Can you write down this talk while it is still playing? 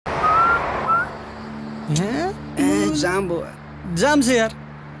जाम भयो जाम छ यार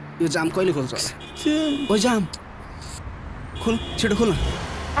यो जाम कहिले खोल्छ होला ओ जाम खोल छिटो खोल न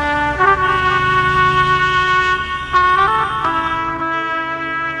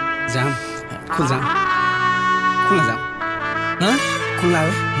जाम खोल जाम खोल न जाम खोल अब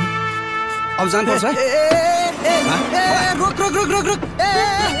अब जाम पर्छ है रुक ट्याक्सी रुक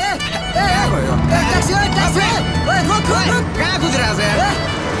कहाँ कुदिरहेको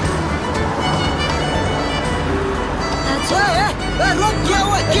छ यार रुक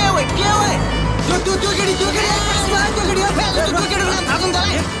के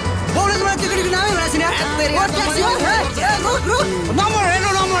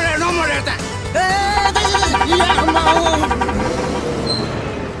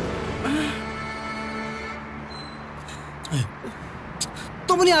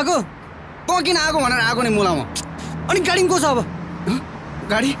तँ पनि आएको तँ किन आएको भनेर आएको नि मुलामा अनि गाडी को छ अब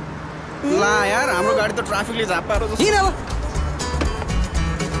गाडी ला यार हाम्रो गाडी त ट्राफिकले झाप्पाएर किन अब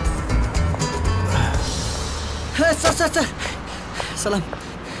सर सलाम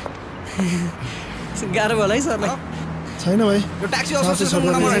गाह्रो होला है सरलाई छैन भाइ यो ट्याक्सी एसोसिएसनको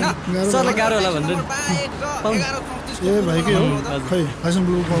नम्बर हैन सरलाई गाह्रो होला भनेर ए भाइ के हो खै लाइसेन्स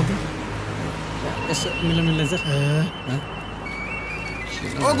ब्लु पाउँछ यसो मिल्दैन सर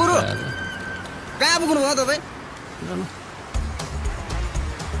ओ गुरु कहाँ पुग्नु भयो तपाईँ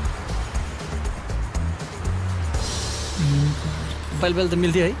पहिले त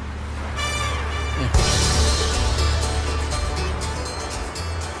मिल्थ्यो है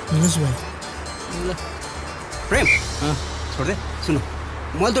प्रेम छोड्दै सुन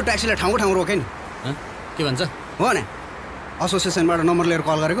मैले त ट्याक्सीलाई ठाउँको ठाउँ रोकेँ नि के भन्छ हो नि एसोसिएसनबाट नम्बर लिएर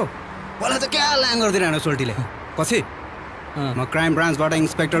कल गरेको पहिला त क्या ल्याङ गरिदिरहेन सोल्टीले पछि म क्राइम ब्रान्चबाट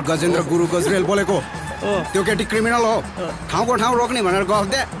इन्सपेक्टर गजेन्द्र गुरु गजरेल बोलेको त्यो केटी क्रिमिनल हो ठाउँको ठाउँ रोक्ने भनेर गफ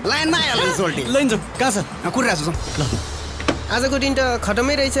दे लाइनमा आइहाल्छ सोल्टी लैन्छ कहाँ छ कुरिरहेको छ ल आजको दिन त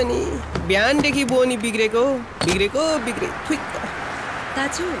खतमै रहेछ नि बिहानदेखि बोनी बिग्रेको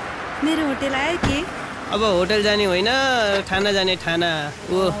दाजु मेरो होटल आयो के अब होटल जाने होइन थाना जाने थाना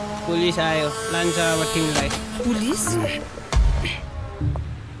ओ पुलिस आयो लान्छ अब तिमीलाई पुलिस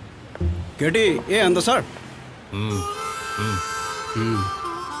केटी ए अन्त सर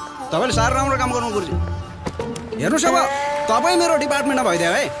तपाईँले साह्रो राम्रो काम गर्नु गुरुजी हेर्नुहोस् अब तपाईँ मेरो डिपार्टमेन्टमा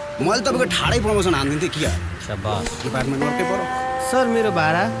भइदियो है मैले तपाईँको ठाडै प्रमोसन हानिदिन्थेँ के शाबास डिपार्टमेन्ट वर्कै पऱ्यो सर मेरो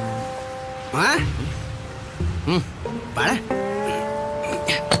भाडा भाडा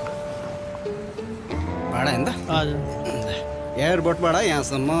भाडा हेर्नु त हजुर एयरपोर्टबाट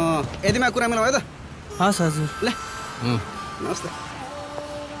यहाँसम्म यतिमा कुरा मिलाउ है त हस् हजुर ल नमस्ते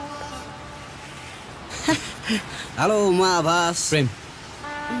हेलो म आभास प्रेम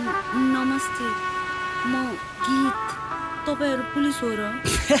नमस्ते म गीत तपाईहरु पुलिस हो र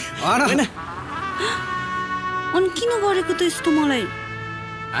हैन अनि किन गरेको त यस्तो मलाई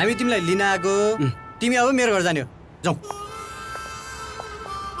हामी तिमीलाई लिन आएको तिमी अब मेरो घर जाने हो जाऊ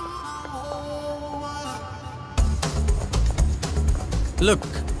लुक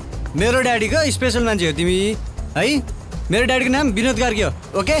मेरो ड्याडीको स्पेशल मान्छे हो तिमी है मेरो ड्याडीको नाम विनोद कार्की हो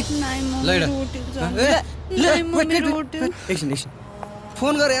ओके एकछिन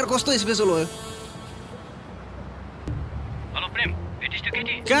फोन गर यार कस्तो स्पेशल हो हेलो प्रेम भेटिस् त्यो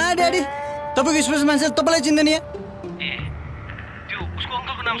केटी कहाँ ड्याडी तपाईको स्पेशल मान्छे तपाईलाई चिन्दैन यहाँ ए त्यो उसको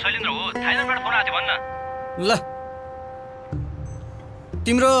अंकलको नाम शैलेन्द्र हो थाइल्यान्डबाट फोन आएको थियो भन्न ल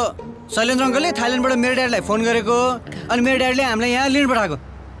तिम्रो शैलेन्द्र अंकलले थाइल्यान्डबाट मेरो ड्याडीलाई फोन गरेको अनि मेरो ड्याडीले हामीलाई यहाँ लिन पठाएको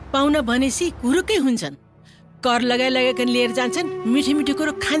पाहुना भनेसी कुरोकै हुन्छन् कर लगाइकन लिएर जान्छन् मिठो मिठो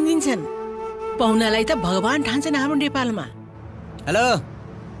कुरो खानिदिन्छन् पाहुनालाई त भगवान ठान्छन् हाम्रो नेपालमा हेलो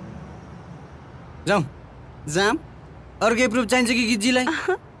जाऊ जाम अरु केही प्रुफ चाहिन्छ कि गिज्जीलाई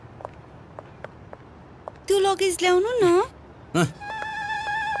त्यो लगेज ल्याउनु न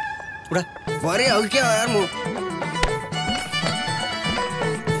उडा भरे हो के यार म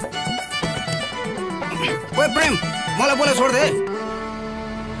ओए प्रेम मलाई बोले छोड दे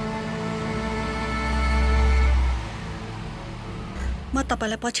म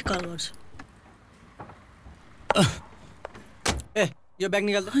तपाईलाई पछि कल गर्छु ए यो ब्याग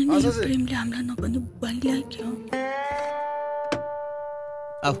निकाल दे प्रेमले हामीलाई नभनी बाहिर के हो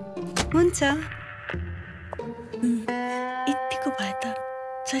आऊ हुन्छ यतिको भए त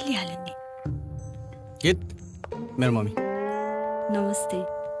चलिहाल्यो नि गीत मेरो मम्मी नमस्ते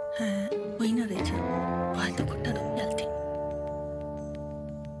होइन रहेछ भए त खुट्टा रोपिहाल्थे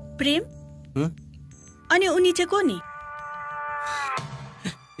प्रेम अनि उनी चाहिँ को नि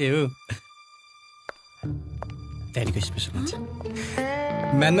ए हो ड्याडीको स्पेसल मान्छे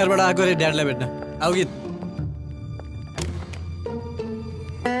म्यानमारबाट आएको रे ड्याडीलाई भेट्न आऊ गीत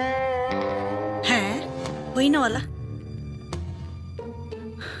होइन होला।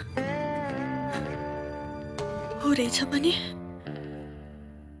 हो रहेछ पनि।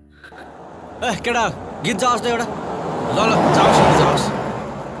 केटा गीत जाओस् त एउटा। ल जाओस्।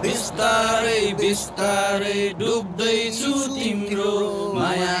 बिस्तारै बिस्तारै डुब्दैछु तिम्रो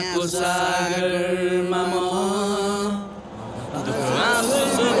मायाको सागरमा म।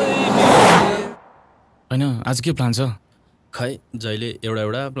 होइन आज के प्लान छ? खै जहिले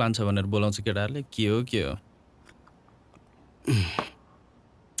एउटा प्लान छ भनेर बोलाउँछ केटाहरूले। के हो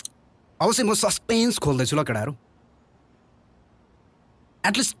अब चाहिँ म सस्पेन्स खोल्दैछु ल केटाहरू।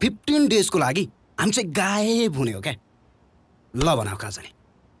 एटलिस्ट 15 डेजको लागि हामी चाहिँ गायब हुने हो क्या। ल भन कहाँ जाने?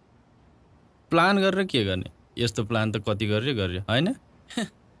 प्लान गरेर के गर्ने? यस्तो प्लान त कति गर्यो होइन?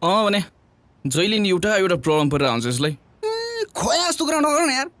 भने जहिले नि एउटा प्रब्लम परेर आउँछ यसलाई। खोया यस्तो कुरा नगर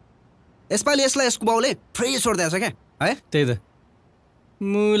न यार। यसपालि यसलाई यसको बाउले फ्री छोडिदिएछ क्या है? त्यही त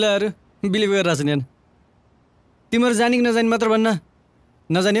मुलाहरू बिलिभ गरेर छ नि। तिमीहरू जाने कि नजाने मात्र भन्न।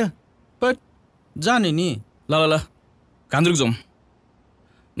 नजाने हो बट जाने नि। ल गान्द्रुक जाउँ।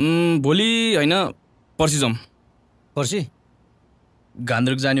 भोलि होइन पर्सि जाउँ। पर्सि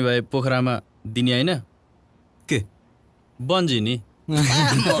गान्द्रुक जाने भए पोखरामा दिने होइन के बन्जी नि।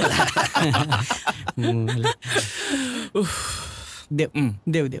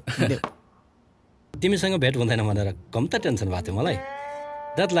 देऊ तिमीसँग भेट हुँदैन भनेर कम त टेन्सन भएको थियो मलाई।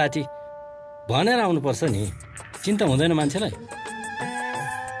 दात लाठी भनेर आउनुपर्छ नि। चिन्ता हुँदैन मान्छेलाई।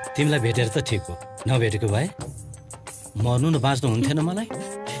 तिमीलाई भेटेर त ठिक हो, नभेटेको भए मर्नु न बाँच्नु हुन्थेन मलाई।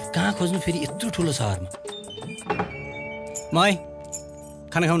 कहाँ खोज्नु फेरि यत्रो ठुलो सहरमा? मै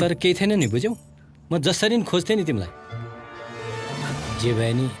खाना खाउँ। तर केही थिएन नि, बुझ्यौ? म जसरी नि खोज्थेँ नि तिमीलाई। जे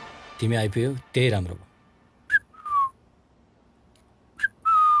भए नि तिमी आइपुग्यौ त्यही राम्रो भयो।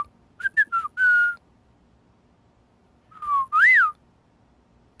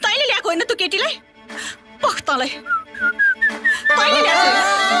 तैँले ल्याएको होइन तँ केटीलाई? पख तँलाई। तैँले ल्याएको होइन।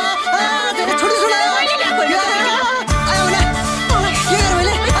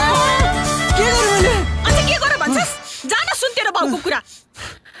 अझ के गर भन्छस्? जान सुन तेरो बाउको कुरा।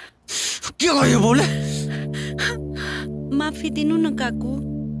 के गर्यो बाउले? माफी दिनु न काकु।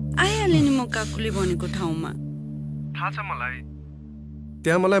 आइहाले नि म काकुले भनेको ठाउँमा। थाहा छ मलाई।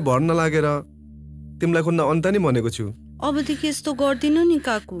 त्यहाँ मलाई भर्न लागेर तिमीलाई खोज्न अन्त नि भनेको छु। अबदेखि यस्तो गर्दिनौ नि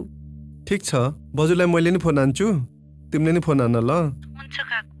काकु। ठिक छ, बजुलाई मैले नि फोन हान्छु, तिमीले नि फोन हान ल। हुन्छ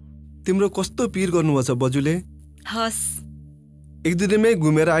काकु। तिम्रो कस्तो पिर गर्नुभएको छ बजुले। हस्। 1-2 दिनमै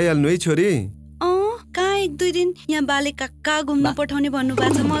घुमेर आइहाल्नु है छोरी। कहाँ 1-2 दिन? यहाँ बाले काका घुम्न पठाउने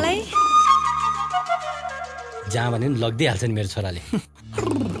भन्नुभएको छ मलाई। जहाँ भने नि लगिदिइहाल्छ नि मेरो छोराले।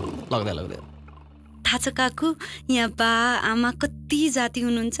 लग्दै थाहा छ काकु, यहाँ बा आमा कति जाति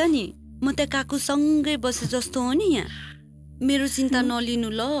हुनुहुन्छ नि। म त काकु सँगै बसे जस्तो हो नि यहाँ। मेरो चिन्ता नलिनु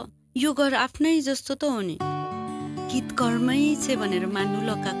ल। यो घर आफ्नै जस्तो त हो नि। गीत घरमै छ भनेर मान्नु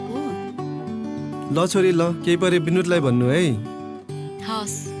ल काकु। ल छोरी ल, केही परे विनोदलाई भन्नु है।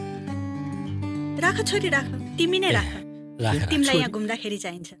 हस्। राख छोरी राख, तिमी नै राख। तिमीलाई यहाँ घुम्दाखेरि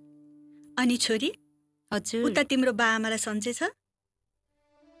चाहिन्छ। अनि छोरी, हजुर उता तिम्रो बा आमालाई सन्चै छ?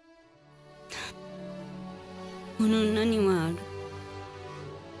 हुनुहुन्न नि उहाँहरू।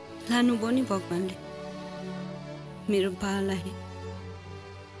 लानुभयो नि भगवान्ले मेरो बालाई,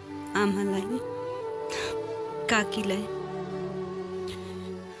 आमालाई, काकीलाई।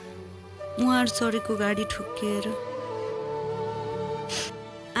 उहाँहरू चढेको गाडी ठुक्किएर।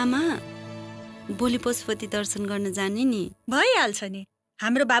 आमा भोलि पशुपति दर्शन गर्न जाने नि। भइहाल्छ नि,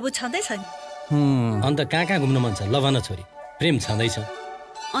 हाम्रो बाबु छँदैछ नि। अन्त कहाँ घुम्न मन छ? ल भन छोरी, प्रेम छँदैछ।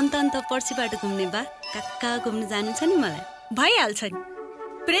 अन्त पर्सिबाट घुम्ने बा कहाँ घुम्न जानु छ नि मलाई। भइहाल्छ नि।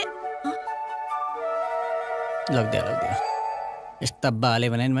 लग्दियो यस्ता बाले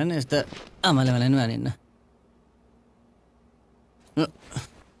भनेन भने यस्ता आमाले भनेन भनेन।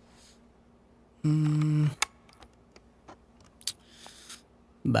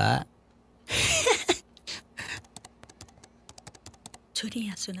 बा छोरी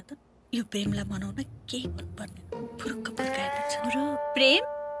यहाँ सुन त, यो प्रेमलाई मनाउन केही भन्नुपर्ने। फुरुक्क फुर्काइदिन्छ। प्रेम।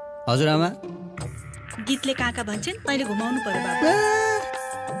 हजुर आमा। गीतले कहाँ भन्छन्, तैँले घुमाउनु पर्यो बाबु।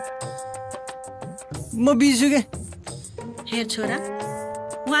 म बिर्छु के। हेर छोरा,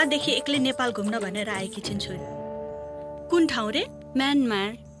 उहाँदेखि एक्लै नेपाल घुम्न भनेर आएकी छिन् छोरी। कुन ठाउँ रे? म्यानमार।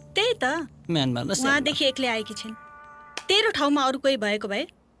 त्यही त, म्यानमार। उहाँदेखि एक्लै आएकी छिन्। तेरो ठाउँमा अरू कोही भएको भए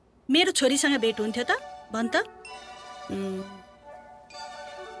मेरो छोरीसँग भेट हुन्थ्यो त? भन् त।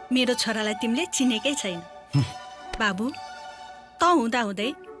 मेरो छोरालाई तिमीले चिनेकै छैन बाबु। त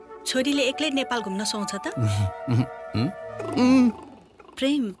हुँदै छोरीले एक्लै नेपाल घुम्न सुहाउँछ त?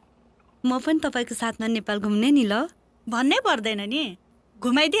 प्रेम, म पनि तपाईँको साथमा नेपाल घुम्ने नि ल। भन्नै पर्दैन नि,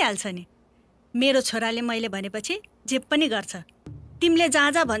 घुमाइदिइहाल्छ नि। मेरो छोराले मैले भनेपछि जे पनि गर्छ। तिमीले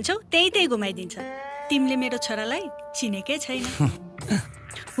जहाँ जहाँ भन्छौ त्यही घुमाइदिन्छ। तिमीले मेरो छोरालाई चिनेकै छैन।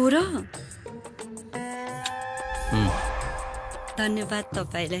 हो र? धन्यवाद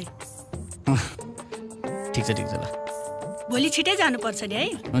तपाईँलाई। ठिक छ ल। भोलि छिटै जानुपर्छ नि है?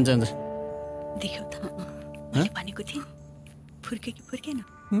 हुन्छ। देख्यौ त मैले भनेको थिएँ, फुर्के कि फुर्केन?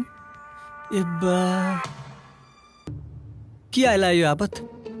 ए बा के आइला यो आपत?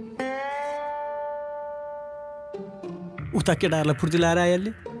 उता केटाहरूलाई फुर्ती लाएर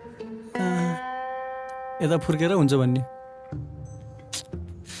आइहाल्ने, यता फुर्केर हुन्छ भन्ने।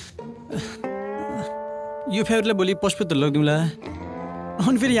 यो फेरिलाई भोलि पशुपति लगिदिउँला,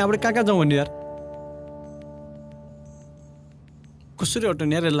 अनि फेरि यहाँबाट कहाँ जाउँ भन्ने यार। कसरी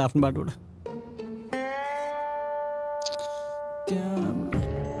हटाउने यार यसलाई आफ्नो बाटोबाट?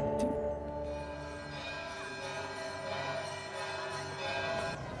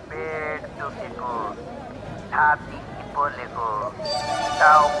 पेट दुखेको, छाती पोलेको,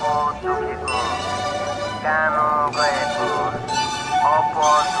 टाउको दुखेको, कानो गएको,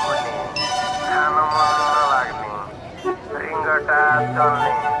 अपच हुने, खान मन नलाग्ने, रिङ्गटा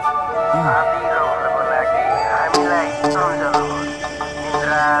चल्ने आदि रोगहरूको लागि हामीलाई सम्झनुहोस्।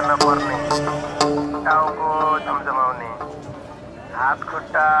 निद्रा नपर्ने, टाउको झमझमाउने, हात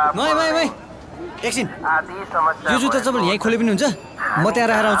खुट्टा एकछिन, आदि समस्या यो जुत्ता चप्पल यहीँ खोले पनि हुन्छ? म त्यहाँ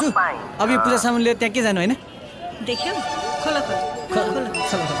राखेर आउँछु। अब यो पूजा सामान लिएर त्यहाँ के जानु होइन? देख्यौ? खोल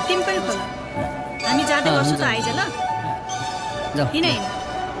तिमी पनि खोल। हामी जाँदै गर्छु त आइज ल। हिँड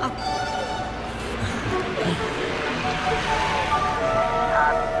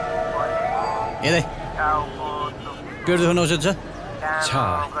हेर्दै पेट दुख्न औषध छ?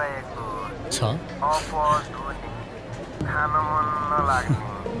 खान मन नलाग्ने,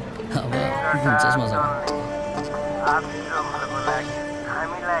 आदि रोगहरूको लागि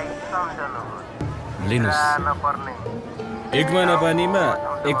हामीलाई सम्झनुहोस्। नपर्ने, एक महिना पानीमा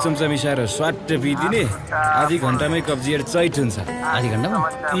एक चम्चा मिसाएर स्वाट पिदिने, आधी घन्टामै कब्जियत चैट हुन्छ। आधी घन्टामा?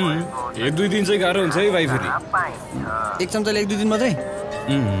 1-2 दिन चाहिँ गाह्रो हुन्छ है भाइ। फेरि एक चम्चाले 1-2 दिन मात्रै?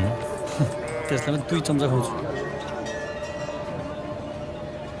 त्यसलाई म 2 चम्चा खुवाउँछु।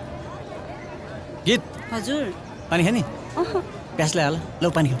 गीत हजुर पानी खाने? प्यास लाग्यो ल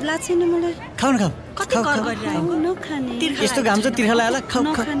पानी खाऊ। लाग्छ छैन मलाई। खाऊ न खाऊ। कति कर गरिरहेको? नखाने। यस्तो घाम छ तिर्खा लाग्यो खाऊ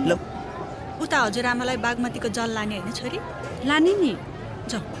ल। उता हजुरआमालाई बागमतीको जल लाने होइन छोरी? लाने नि।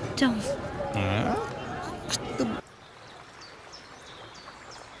 जाऊ।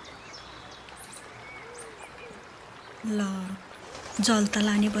 ल जल त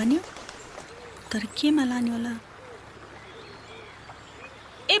लाने भन्यो, तर केमा लाने होला?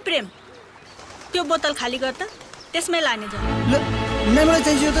 ए प्रेम, त्यो बोतल खाली गर त, त्यसमै लाने जल। मलाई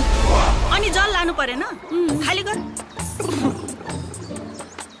चाहिन्छ यो त। अनि जल लानु परेन? खाली गर।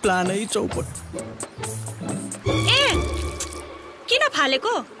 प्लानै चौपट। ए किन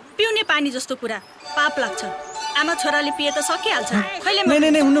फालेको? पिउने पानी जस्तो कुरा पाप लाग्छ। आमा छोराले पिए त सकिहाल्छ। खैले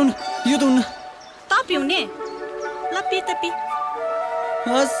नै हुन्न, यो त हुन्न। त पिउने? ल पि त पि।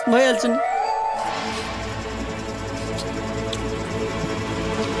 हस् भइहाल्छ नि।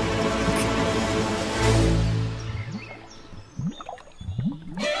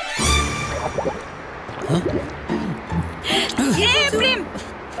 ए प्रेम,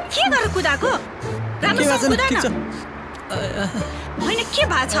 के गरेर कुदाको? राम्रोसँग कुदा न। होइन के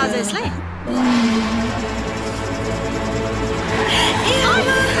भएको छ अझ यसलाई?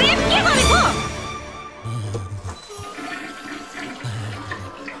 प्रेम के गरेको?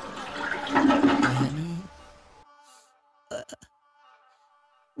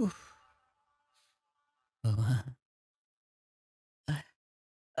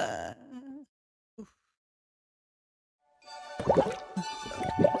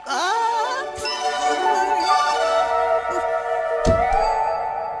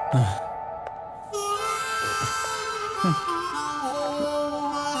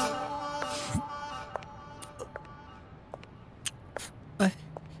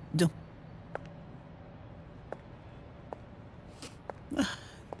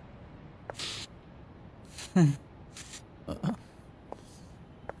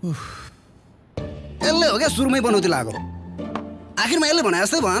 यसले हो क्या सुरुमै बनाउँदै लाग्यो। आखिरमा यसले भने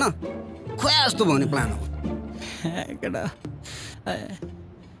जस्तै भएन, खोया जस्तो भयो नि प्लान हो। केटा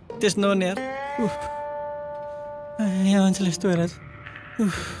त्यस नहुने यार। यहाँ मान्छेले यस्तो हेर।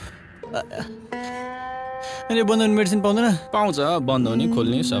 अनि बन्द हुने मेडिसिन पाउँदैन? पाउँछ, बन्द हुने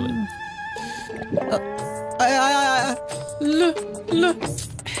खोल्ने सबै। ल ल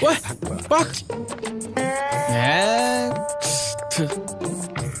पक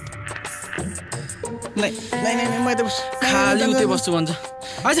नै, म त खाली उतै बस्छु भन्छ।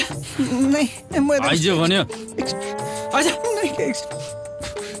 आजा नहीं आइज भन्यो आजा नहीं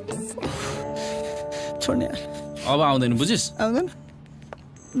छोड्ने अब आउँदैन बुझिस् आउँदैन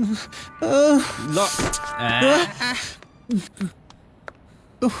ल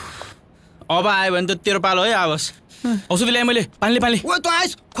अब आयो भने त तेरो पालो है आवस औषधि ल्याएँ मैले पानीले ओ त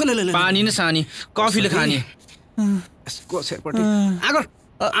आइस खोले पानी नै सानी कफीले खाने यसको सेरपट्टि आगर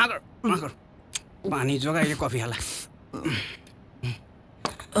आगर आगर पानी जोगाए कफी हाल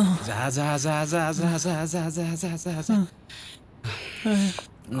जा जा जा जा जा जा जा जा जा जा जा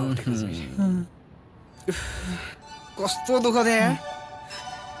कस्तो दुःख दिए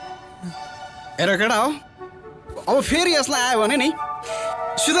हेर केटा हो अब फेरि यसलाई आयो भने नि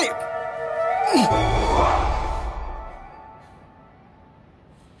सिधै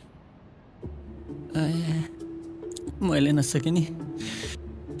मैले नसकेँ नि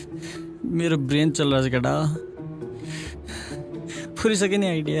मेरो ब्रेन चलिरहेछ केटा फुरिसक्यो नि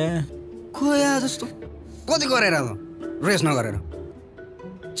आइडिया खोया जस्तो कति गरेर रेस्ट नगरेर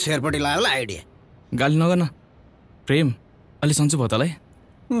शेरपट्टि लाग्यो आइडिया गाली नगर्न प्रेम अलि सन्चो भयो तँलाई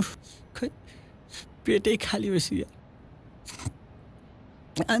खै पेटै खाली भइसक्यो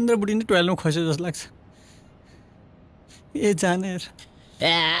आन्द्रा बुढी नै 12 मा खस्यो जस्तो लाग्छ ए जाने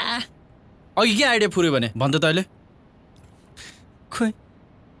अघि के आइडिया फुर्यो भने भन् त तैँले खोइ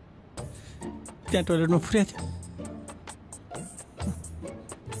त्यहाँ टोइलेटमा फुरेको थियो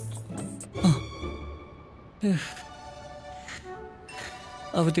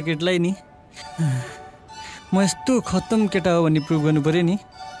अब त्यो केटालाई नि म यस्तो खत्तम केटा हो भन्ने प्रुभ गर्नु पऱ्यो नि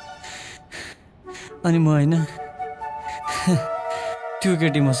अनि म होइन त्यो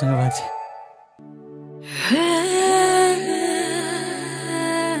केटी मसँग भएको छ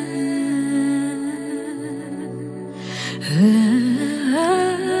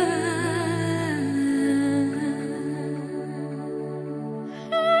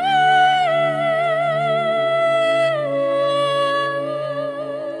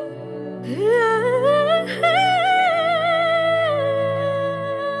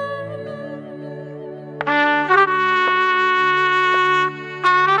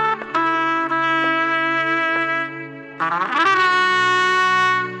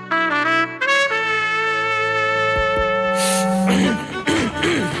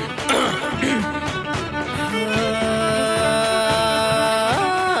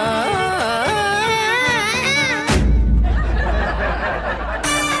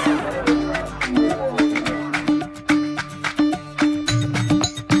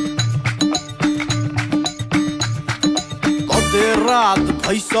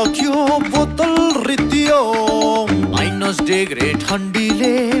भइसक्यो बोतल रित्तियो -डिग्री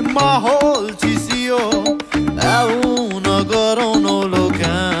ठन्डीले माहौल चिसियो आउ नगरौँ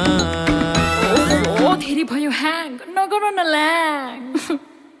नलोका ओ धेरै भयो ह्याङ नगरौँ न ल्याङ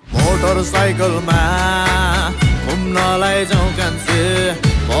मोटरसाइकलमा घुम्नलाई जाउँ कान्छे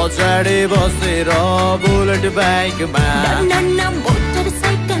पछाडि बसेर बुलेट बाइकमा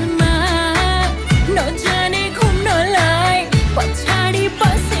मोटरसाइकलमा नजाने घुम्नलाई पछाडि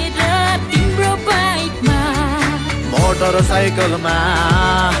बसेर तिम्रो बाइकमा मोटरसाइकलमा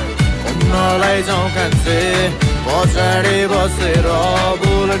घुम्नलाई जाउँ कान्छे पछाडि बसेर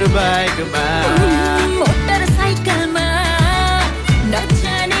बुलेट बाइकमा मोटरसाइकलमा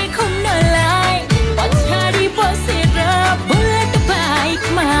नजाने घुम्नलाई पछाडि बसेर बुलेट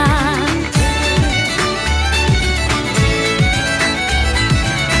बाइकमा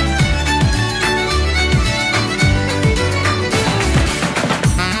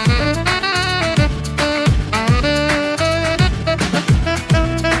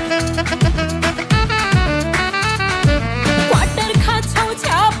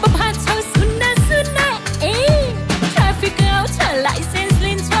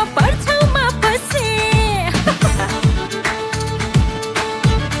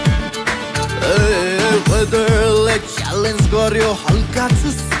च्यालेन्ज गर्यो हल्का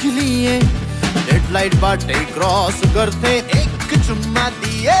चुस्किलिए हेडलाइटबाटै क्रस गर्थे एक चुम्मा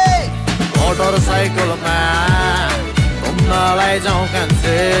दिए मोटरसाइकलमा घुम्नलाई जाउँ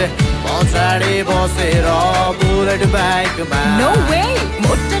कान्छे पछाडि बसेर बुलेट बाइकमा नो वे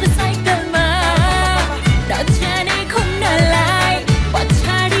मोटरसाइकलमा नजाने घुम्नलाई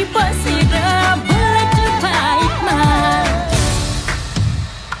पछाडि बसेर बुलेट बाइकमा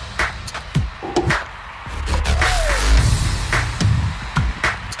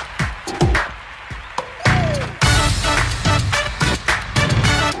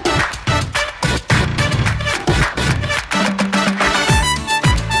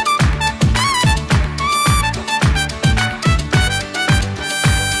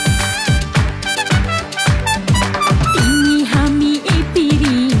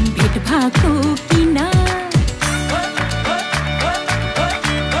भएको किन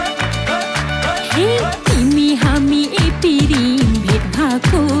हे तिमी हामी एपिरिम भेट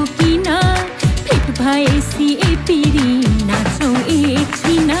भएको किन भेट भएसी एपिरिम नाचौँ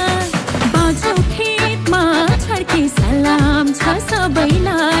एकछिन बाजो खेतमा छड्के सलाम छ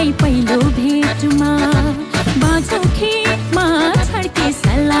सबैलाई पहिलो भेटमा बाजो खेतमा छड्के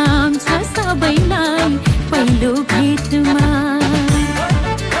सलाम छ सबैलाई पहिलो भेटमा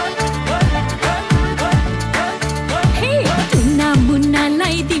हे टुना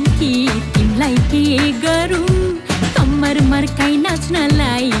मुन्नालाई दिम्की तिमलाई के गरौँ कम्मर मर्काई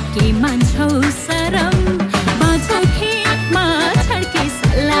नाच्नलाई के मान्छौ सरम बाजो खेतमा छड्के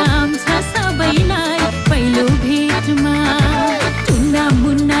सलाम छ सबैलाई पहिलो भेटमा टुना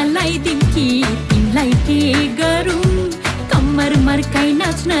मुन्नालाई दिम्की तिमलाई के गरौँ कम्मर मर्काई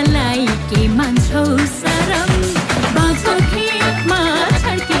नाच्नलाई के मान्छौ सरम बाजो खेतमा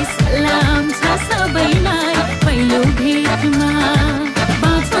छड्के सलाम छ सबैलाई पहिलो भेटमा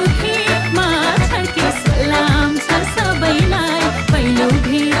बाजो खेतमा छड्के सलाम छ सबैलाई पहिलो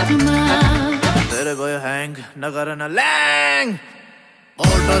भेटमा तेरे गयो ह्याङ नगर न ल्याङ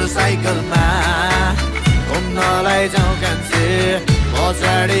मोटरसाइकलमा घुम्नलाई जाउँ कान्छे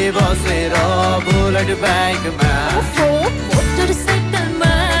पछाडि बसेर बुलेट बाइकमा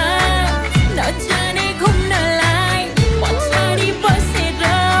मोटरसाइकलमा नजाने घुम्नलाई पछाडि बसेर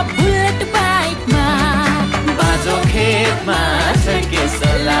बुलेट बाइकमा बाजो खेतमा छड्के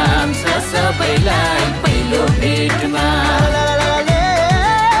सलाम छ सबैलाई पहिलो भेटमा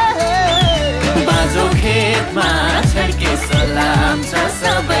बाजो खेतमा छड्के सलाम छ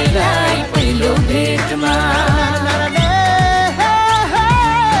सबैलाई पहिलो भेटमा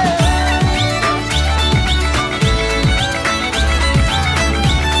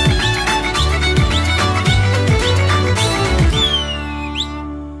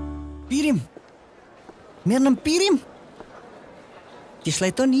मेरो नाम पिरिम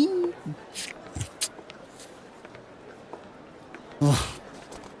त्यसलाई त नि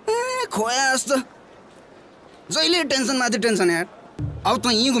खोया जस्तो जहिले टेन्सन माथि टेन्सन यार अब त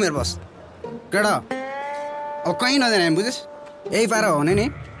यहीँ घुमेर बस केटा अब कहीँ नजाने हामी बुझेस् यही पारा हो भने नि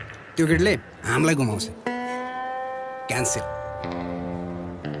त्यो केटीले हामीलाई घुमाउँछ क्यान्सल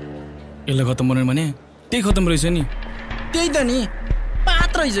यसलाई खतम बनाउनु भने त्यही खतम रहेछ नि त्यही त नि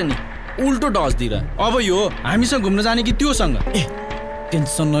पात्र रहेछ नि उल्टो डस दिएर अब यो हामीसँग घुम्न जाने कि त्योसँग ए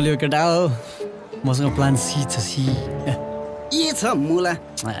टेन्सन नलियो केटा हो मसँग प्लान सी छ सी के छ मुला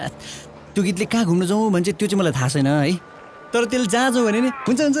त्यो गीतले कहाँ घुम्न जाउँ भन्छ त्यो चाहिँ मलाई थाहा छैन है तर त्यसले जहाँ जाउँ भने नि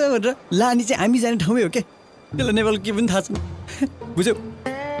हुन्छ हुन्छ भनेर लानी चाहिँ हामी जाने ठाउँमै हो क्या त्यसलाई नेपाल के पनि थाहा छैन बुझ्यौ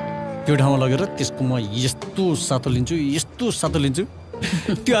त्यो ठाउँमा लगेर त्यसको म यस्तो सातो लिन्छु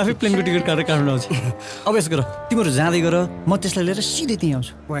त्यो आफै प्लेनको टिकट काटेर काट्नु आउँछ अब यसो गर तिमीहरू जाँदै गर म त्यसलाई लिएर सिधै त्यहीँ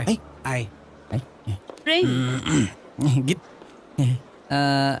आउँछु है आए गीत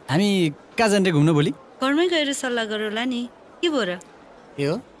हामी कहाँ जाने घुम्न भोलि घरमै गएर सल्लाह गरौँला नि के भयो र ए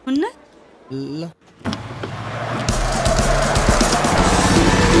हो हुन्न ल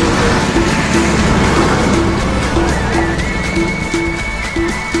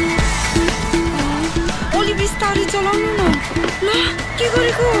ओली बिस्तारै चलाउनु न ल के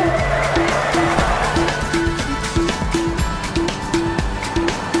गरेको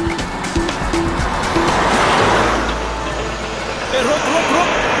ए रोक रोक रोक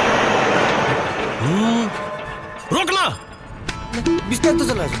रोक ल बिस्तारै त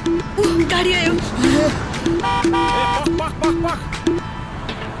चला गाडी आयो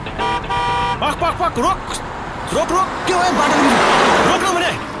पक पक पक रोक रोक रोक के हो बाटो रोक न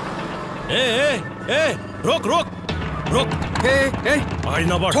भने ए रोक रोक रोक ए अगाडि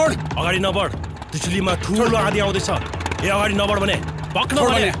नबढ अगाडि नबढ बिजुलीमा ठुलो आँधी आउँदैछ ए अगाडि नबढ भने पक्न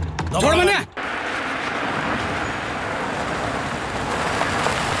भने नबढ भने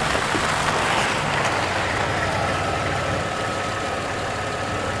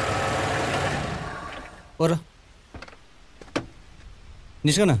ओर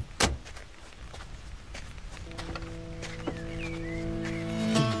निस्क न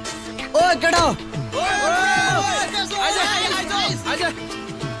ओ केटा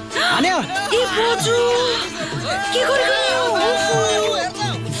आन्यो ए बोजू के गरेको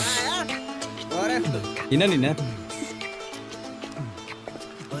हिँड नि न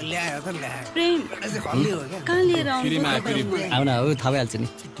प्रेम कहाँ लिएर आउन हो थाहा भइहाल्छ नि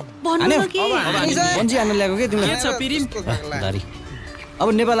बन्जी हान्न ल्याएको के तिमीलाई अब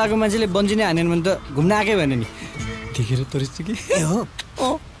नेपाल आएको मान्छेले बन्जी नै हानेन भने त घुम्न आएकै भएन नि देखेर तरिस कि हो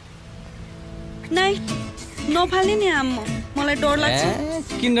नाइ नफाले नि आम्मा मलाई डर लाग्छ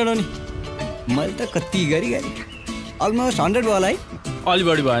किन डराउने मैले त कति गरी अलमोस्ट 100 भयो होला है अलि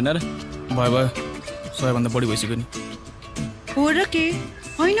बढी भएन र भयो सबैभन्दा बढी भइसक्यो नि हो र के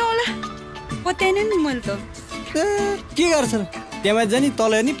होइन होला पत्याएन नि मैले त के गर्छ र त्यहाँ जाने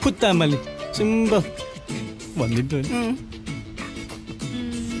तल नि फुत्ता आमाले सिम्पल भनिदिनु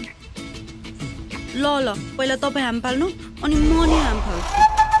ल ल पहिला तपाईँ हाम फाल्नु अनि म नि हाम फाल्छु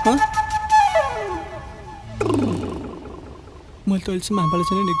मैले त अहिलेसम्म हाम फालेको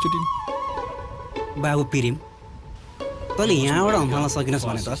छैन नि एकचोटि बाबु पिरिम तैँले यहाँबाट हाम फाल्न सकिनस्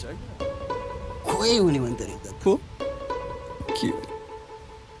भने त खोइ हुने भन्थ्यो नि हो के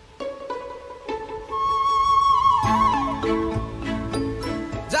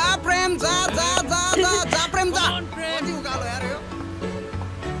जा प्रेम जा जा जा जा जा प्रेम जा कति उकालो यार यो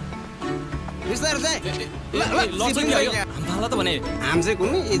बिस्तार चाहिँ लड्छ नि आयो हाम फाल्ला त भने हाम चाहिँ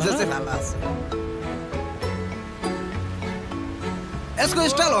कुनै इज्जत चाहिँ फाल्ला यसको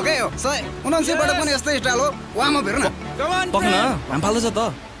स्टाइल हो क्या यो 179 बाट पनि यस्तै स्टाइल हो वामा भेर न पक्न हाम फाल्दैछ त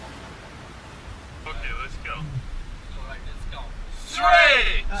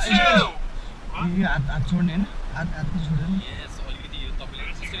हात छोड्ने हैन हात छोड्दैन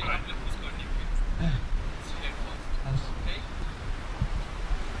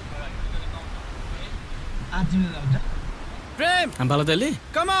प्रेम हाम फाल्ला त अहिले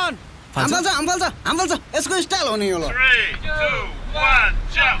कम अन हाम फाल्छ यसको स्टाइल हो नि यो ल 3 2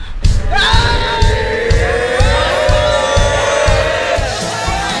 1 jump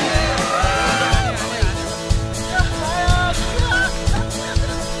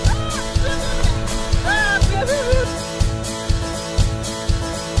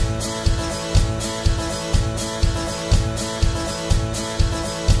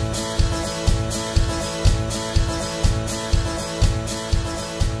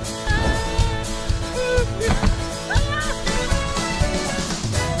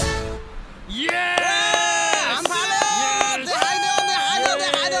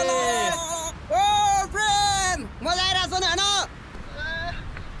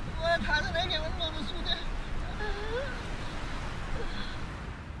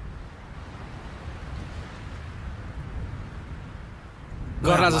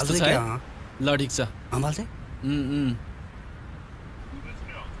गर्ला जस्तो छ ल ठिक छ हाम्फाल चाहिँ 3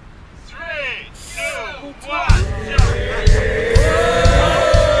 2 1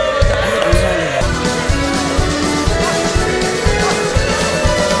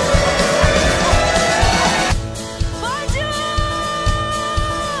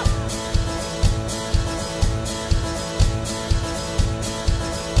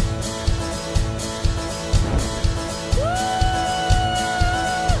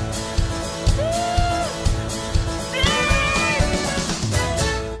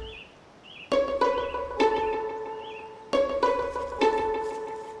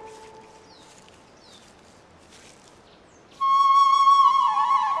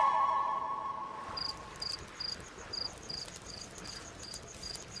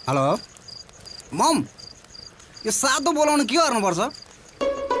 हेलो मम यो सातो बोलाउनु के गर्नुपर्छ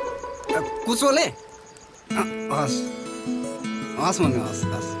कुचोले हस् हस् मम्मी हस्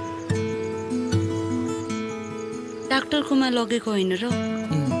हस् डाक्टरकोमा लगेको होइन र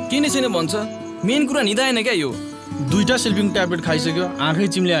किन छैन भन्छ मेन कुरा निदाएन क्या यो 2टा स्लिपिङ ट्याब्लेट खाइसक्यो आँखै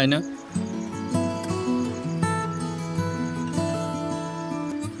चिम्ले होइन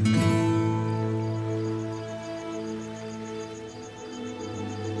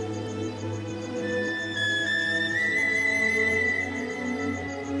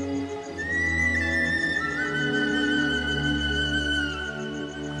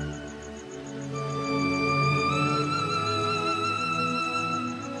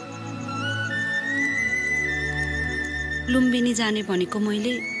लुम्बिनी जाने भनेको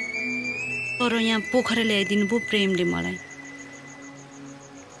मैले तर यहाँ पोखरा ल्याइदिनु भयो प्रेमले मलाई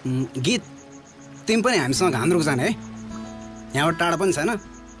गीत तिमी पनि हामीसँग घान्द्रुक जाने है यहाँबाट टाढा पनि छैन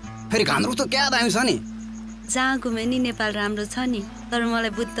फेरि घान्द्रुक त क्या दामी छ नि जहाँ घुमे नि नेपाल राम्रो छ नि तर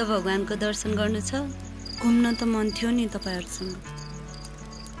मलाई बुद्ध भगवानको दर्शन गर्नु छ घुम्न त मन थियो नि तपाईँहरूसँग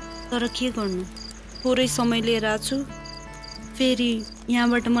तर के गर्नु थोरै समय लिएर आएको छु फेरि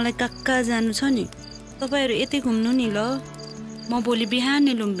यहाँबाट मलाई कहाँ जानु छ नि तपाईहरु यतै घुम्नु नि ल म भोलि बिहान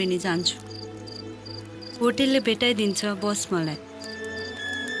नै लुम्बिनी जान्छु होटलले भेटाइदिन्छ बस मलाई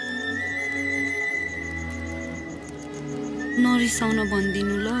नरिसाउन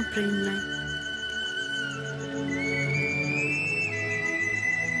भन्दिनु ल प्रेमलाई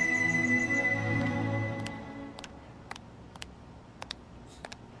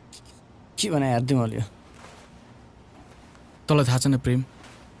के भने यार तिमीले तँलाई थाहा छैन प्रेम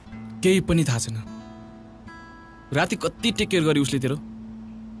केही पनि थाहा छैन राति कति टेक केयर गरी उसले तेरो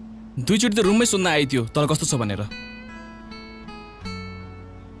 2 चोटि त रुममै सोध्न आइथ्यो तर कस्तो छ भनेर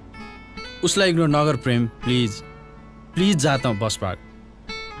उसलाई इग्नोर नगर प्रेम प्लिज प्लिज जा त बस पार्क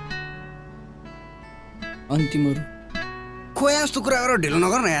अन्तिमहरू खोया यस्तो कुरा गरेर ढिलो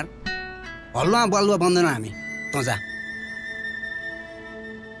नगर न यार हल्लुवा बलुवा बन्दैन हामी तँ जा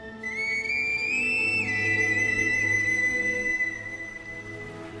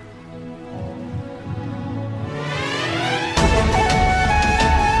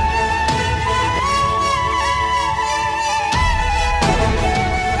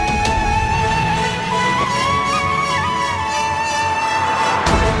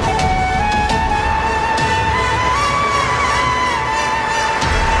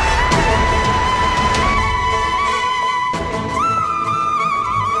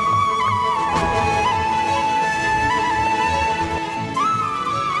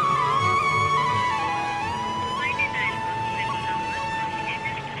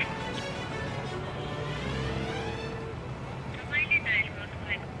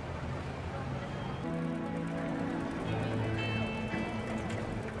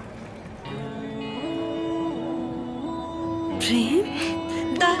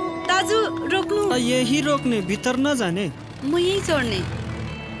दाजु रोक्नु यही रोक्ने भित्र नजाने म यही चढ्ने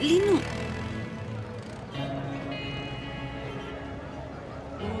लिनु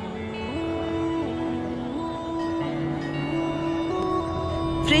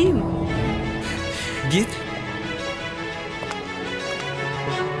प्रेम गीत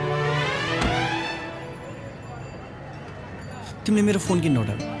तिमीले मेरो फोन किन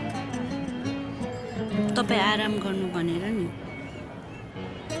नउठाऊ तपाईँ आराम गर्नु भनेर नि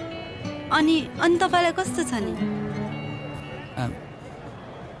अनि तपाईँलाई कस्तो छ नि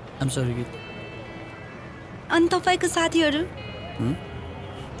आम सरी गीत अनि तपाईँको साथीहरू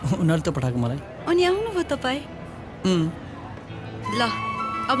उनीहरू त पठाएको मलाई अनि आउनुभयो तपाईँ ल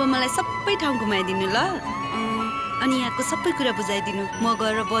अब मलाई सबै ठाउँ घुमाइदिनु ल अनि यहाँको सबै कुरा बुझाइदिनु म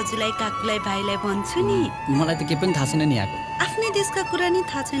गएर बजुलाई काकुलाई भाइलाई भन्छु नि मलाई त केही पनि थाहा छैन नि यहाँको आफ्नै देशका कुरा नि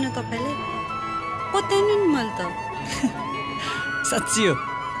थाहा छैन तपाईँलाई पत्याउनु नि मैले त साँच्ची हो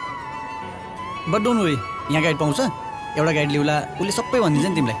बट डोन्ट वरी यहाँ गाइड पाउँछ एउटा गाइड ल्याउला उसले सबै भनिदिन्छ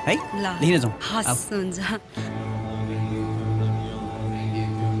नि तिमीलाई है ल लिन जाउँ हस् हुन्छ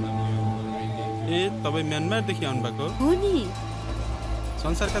ए तपाईँ म्यानमारदेखि आउनुभएको हो नि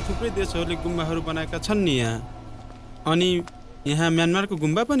संसारका थुप्रै देशहरूले गुम्बाहरू बनाएका छन् नि यहाँ अनि यहाँ म्यानमारको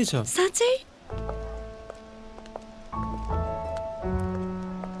गुम्बा पनि छ साँच्चै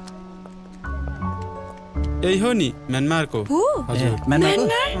यही हो नि म्यानमारको हजुर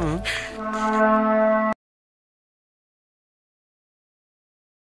म्यानमारको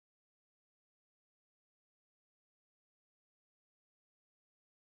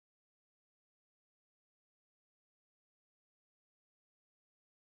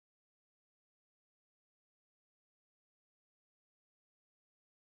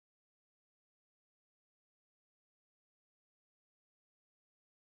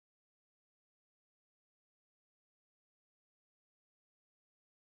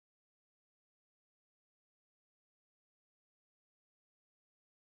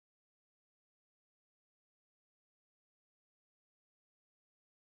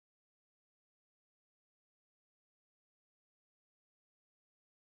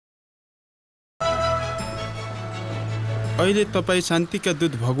अहिले तपाईँ शान्तिका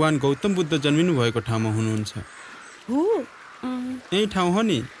दूत भगवान गौतम बुद्ध जन्मिनु भएको ठाउँमा हुनुहुन्छ यही ठाउँ हो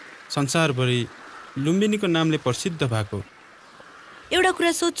नि संसारभरि लुम्बिनीको नामले प्रसिद्ध भएको एउटा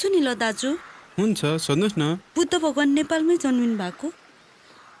कुरा सोध्छु नि ल दाजु हुन्छ सोध्नुहोस् न बुद्ध भगवान नेपालमै जन्मिनु भएको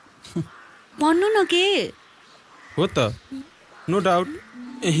भन्नु न के हो त नो डाउट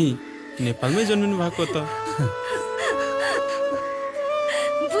यही नेपालमै जन्मिनु भएको त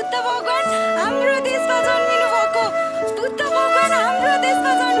बुद्ध भगवान हाम्रो देशमा जन्मिनु भएको बुद्ध भगवान हाम्रो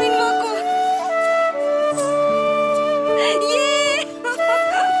देशमा जन्मिनु भएको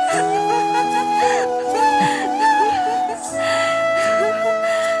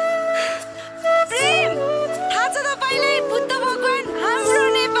प्रेम थाहा छ तपाईँलाई बुद्ध भगवान हाम्रो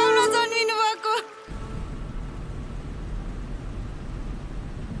नेपालमा जन्मिनु भएको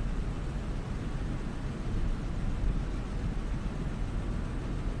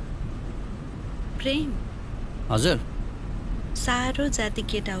प्रेम हजुर साह्रो जाति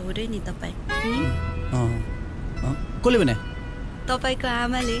केटा हो रे नि तपाईँ कसले भने तपाईँको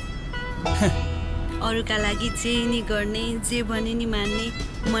आमाले अरूका लागि जे नि गर्ने जे भने नि मान्ने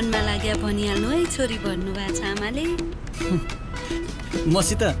मनमा लाग्या भनिहाल्नु है छोरी भन्नुभएको छ आमाले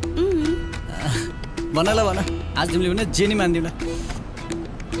मसित भन ल भन आज तिमीले भने जे नि मान्दिउला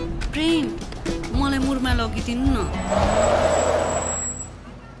प्रेम मलाई मुरमा लगिदिनु न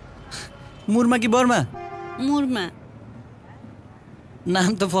मुरमा कि बरमा मुरमा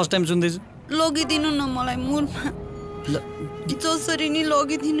नाम त फर्स्ट टाइम सुन्दैछु लगिदिनु न मलाई मुरमा जसरी नि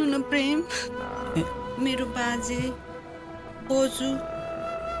लगिदिनु न प्रेम मेरो बाजे बोजू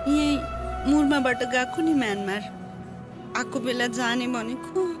यही मुर्माबाट गएको नि म्यानमार आएको बेला जाने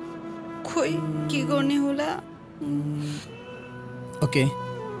भनेको खोइ के गर्ने होला ओके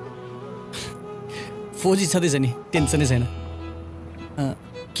फौजी छँदैछ नि टेन्सनै छैन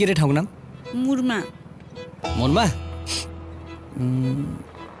के रे ठाउँको नाम मुर्मा मुर्मा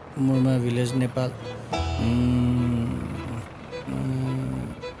मुर्मा भिलेज नेपाल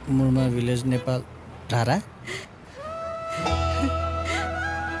मुर्मा भिलेज नेपाल धारा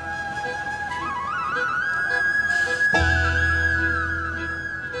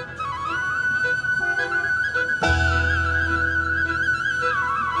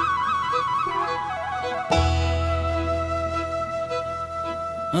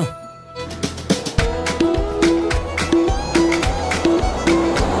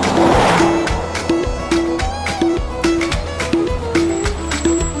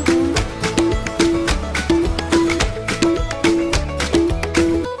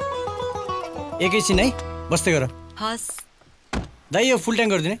एकैछिन है बस्दै गर हस् दाइ यो फुल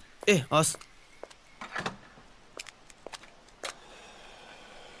ट्याङ्क गरिदिने ए हस्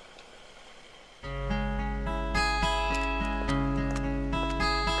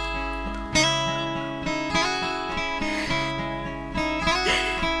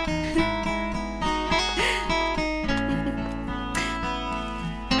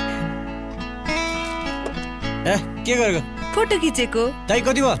ए के गरेको फोटो खिचेको दाइ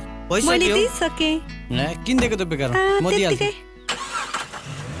कति भयो मैले दिइसके किन दिएको त बेकार म दिइहाल्छु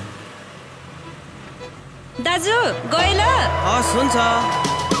दाजु गए ल हस् हुन्छ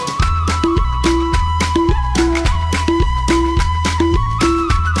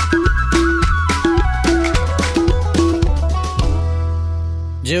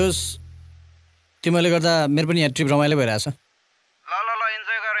जे होस् तिमीले गर्दा मेरो पनि यहाँ ट्रिप रमाइलो भइरहेछ ल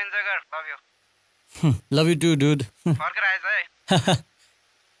इन्जोय गर love you love you to dude फर्केर आएछ है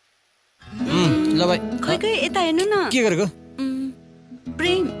ल भाइ खै यता हेर्नु न के गरेको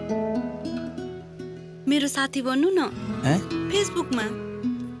प्रेम मेरो साथी बन्नु न फेसबुकमा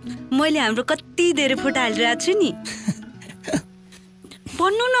मैले हाम्रो कति धेरै फोटो हालिरहेको छु नि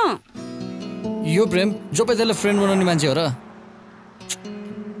बन्नु न यो प्रेम जो पनि त्यसलाई फ्रेन्ड बनाउने मान्छे हो र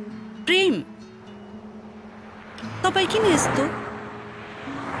प्रेम तपाईँ किन यस्तो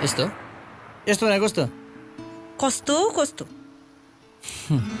यस्तो यस्तो भने कस्तो कस्तो कस्तो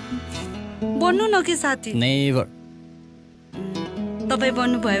बन्नु न के साथी नेभर तपाईँ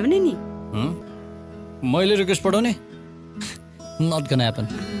बन्नु भयो भने नि मैले रिक्वेस्ट पठाउने नट गन ह्यापन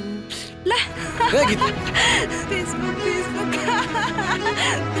ल फेसबुक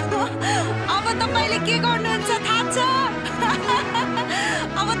अब तपाईँले के गर्नुहुन्छ थाहा छ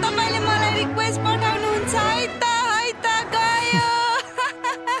अब तपाईँले मलाई रिक्वेस्ट पठाउनुहुन्छ है त गयो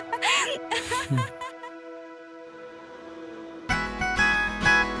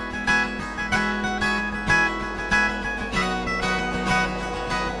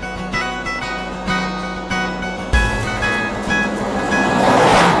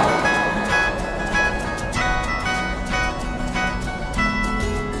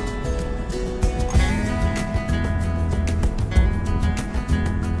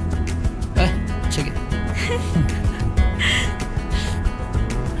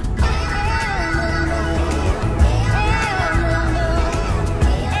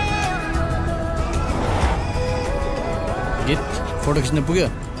फोटो खिच्न पुग्यो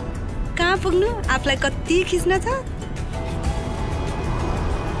कहाँ पुग्नु आफूलाई कति खिच्न छ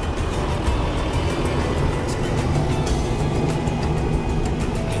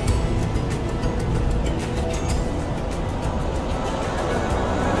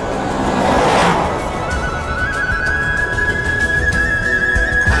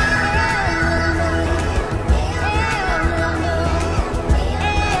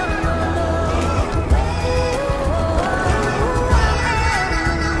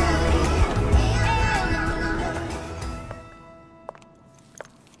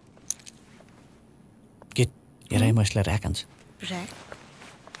यसलाई ऱ्याक हान्छ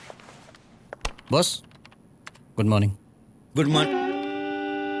बस good morning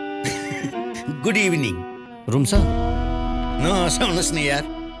good evening room छ नहसाउनुहोस् न यार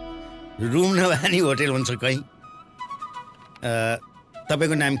रुम नभए नि होटेल हुन्छ कहीँ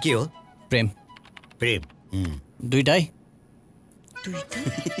तपाईँको नाम के हो प्रेम दुईटा है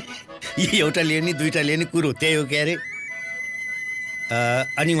एउटा लियो नि दुईटा लियो नि कुरो त्यही हो क्या अरे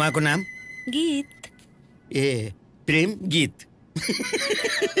अनि उहाँको नाम गीत ए प्रेम गीत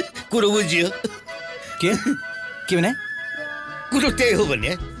कुरो बुझ्यो के भने कुरो त्यही हो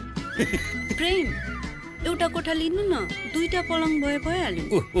भने प्रेम एउटा कोठा लिनु न, दुईटा पलङ भइहाल्यो।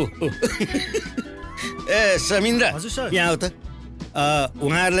 ए समिन्द्र यहाँ आऊ त।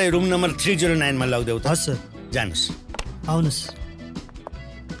 उहाँहरूलाई रुम नम्बर 309 मा लगिदेऊ त। हस् सर। जानुहोस्। आउनुहोस्।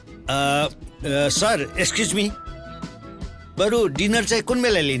 सर एक्सक्युज मी, बरु डिनर चाहिँ कुन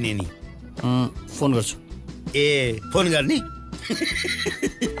बेला लिने नि? फोन गर्छु। ए फोन गर्ने?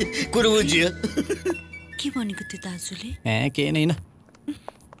 कुरो बुझ्यो। के भनेको त्यो दाजुले? केही नै न।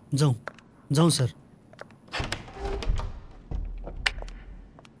 जाउँ सर।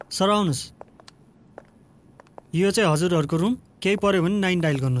 सर आउनुहोस्। यो चाहिँ हजुरहरूको रुम। केही पर्यो भने 9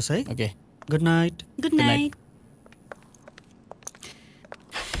 डायल गर्नुहोस् है। Okay. Good night. Good night.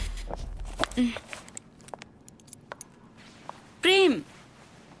 प्रेम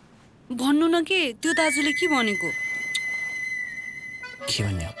भन्नु न के त्यो दाजुले के भनेको? के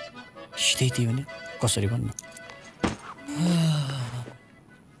भन्ने हो? सिधै त्यही भने कसरी भन्नु?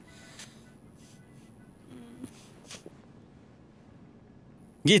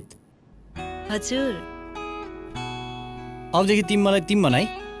 गीत हजुर। अबदेखि तिमी मलाई तिमी भन है।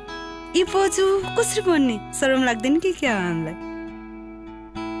 ए बोजू कसरी भन्ने? शरम लाग्दैन कि क्या हामीलाई?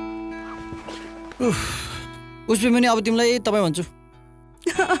 उसले पनि अब तिमीलाई तपाईँ भन्छु।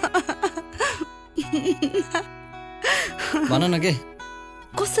 भन न के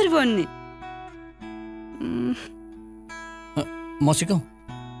कसरी भन्ने? म सिकाऊ?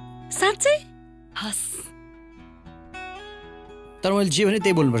 साँच्चै? हस्। तर मैले जे भने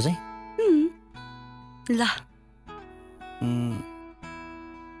त्यही बोल्नुपर्छ है। ल।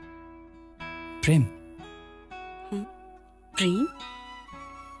 प्रेम प्रेम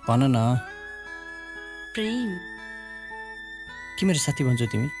भन न। प्रेम के मेरो साथी भन्छौ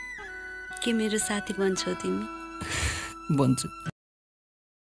तिमी? के मेरो साथी भन्छौ तिमी? भन्छु।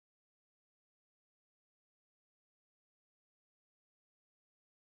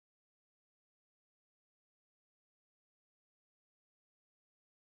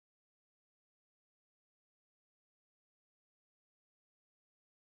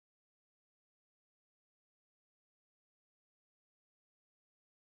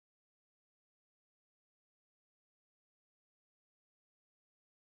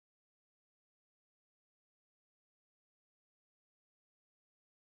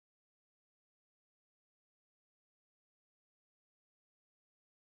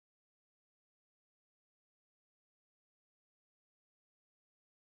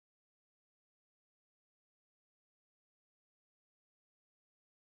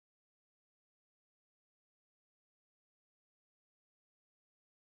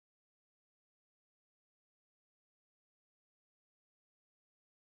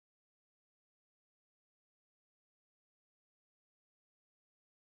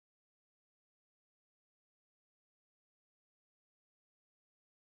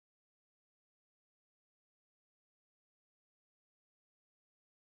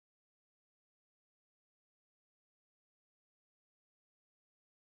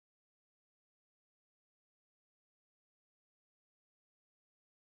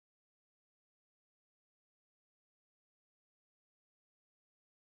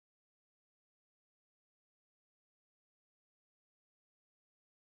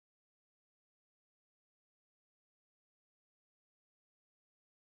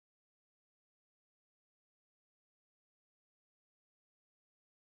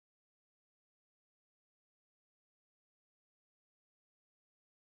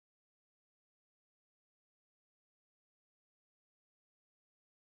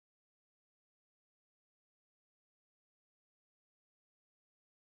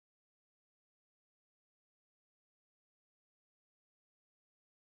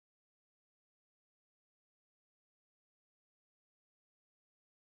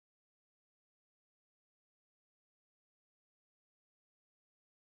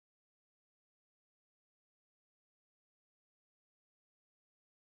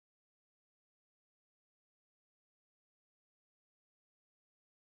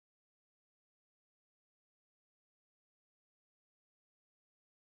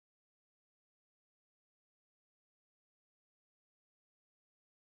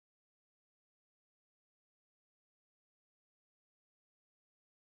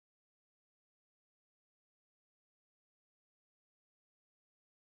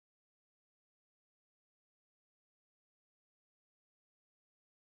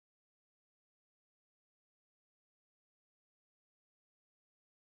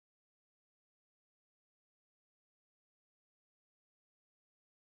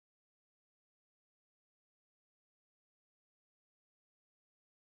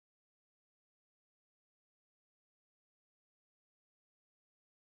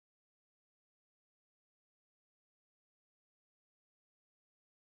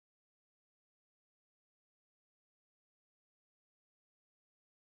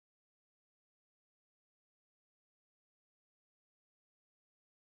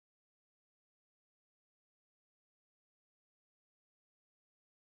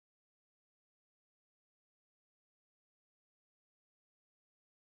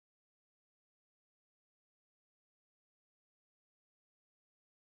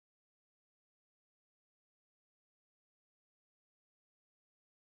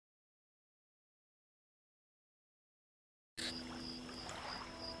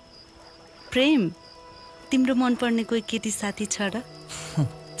 प्रेम तिम्रो मनपर्ने कोही केटी साथी छ र?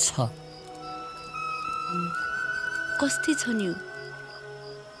 छ। कस्ती छ नि?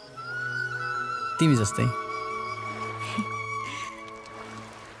 तिमी जस्तै।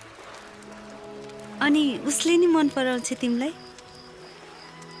 अनि उसले नि मन पराउँछ तिमीलाई?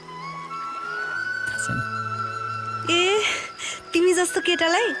 ए तिमी जस्तो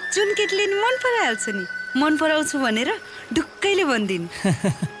केटालाई जुन केटीले नि मन पराइहाल्छ नि, मन पराउँछु भनेर ढुक्कैले भन्दिन्।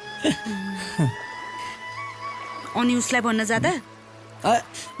 अनि उसलाई भन्न जाँदा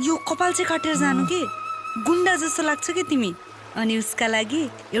यो कपाल चाहिँ काटेर जानु के, गुन्डा जस्तो लाग्छ कि तिमी। अनि उसका लागि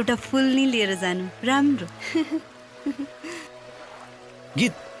एउटा फुल नि लिएर जानु राम्रो।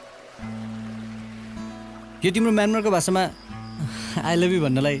 गीत यो तिम्रो म्यानमारको भाषामा आई लभ यु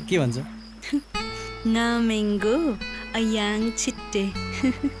भन्नलाई के भन्छ? Ngamengo ayang chitte.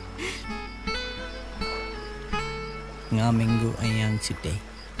 Ngamengo ayang chitte.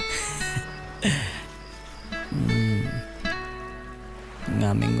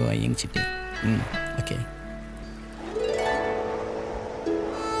 Ngamengo ayang chitte. Okay.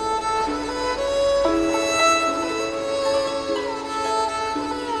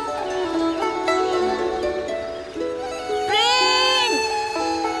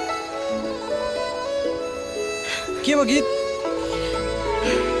 के भयो गीत?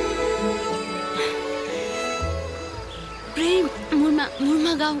 प्रेम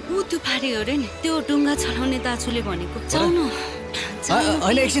मुरमा गाउँ ऊ त्यो फारे अरे नि, त्यो डुङ्गा चलाउने दाजुले भनेको। जाऊ न।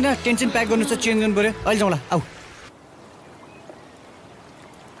 अहिले एकछिन टेन्सन प्याक गर्नु छ, चेन्ज गर्नु पर्यो। अहिले जाउँला, आऊ।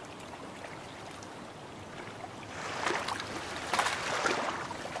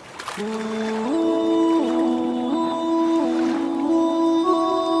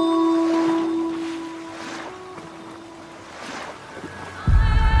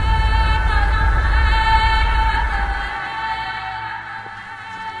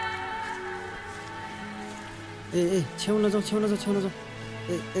 छेउ नजाऊ।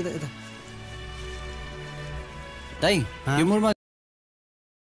 यता दाइ यो मुरमा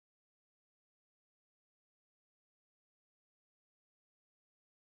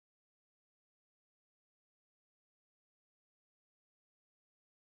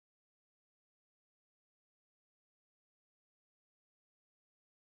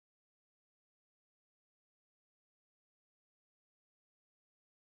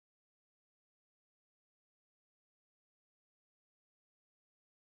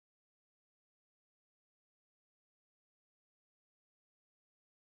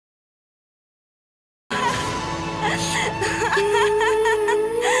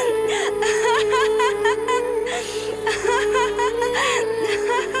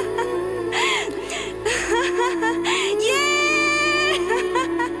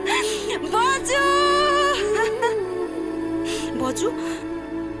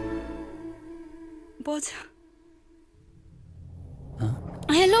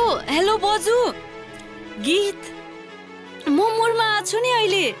हेलो बजु। गीत म मुरमा आछु नि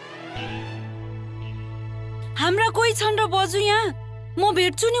अहिले। हाम्रा कोही छन् र बजु यहाँ? म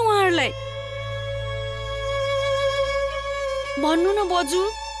भेट्छु नि उहाँहरूलाई। भन्नु न बजु,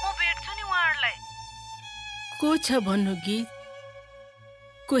 म भेट्छु नि उहाँहरूलाई। को छ भन्नु गीत?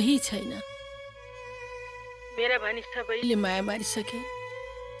 कोही छैन। मेरा भनी सबैले माया मारिसके।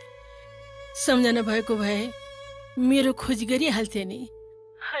 सम्झना भएको भए मेरो खोज गरिहाल्थे नि,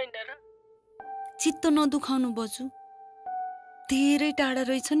 हैन र? चित्त नदुखाउनु बजु, धेरै टाढा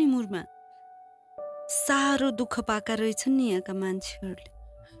रहेछ नि मुरमा। साह्रो दुःख पाएका रहेछन् नि यहाँका मान्छेहरूले।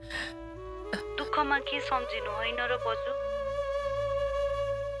 दुःखमा के सम्झिनु, होइन र बजु?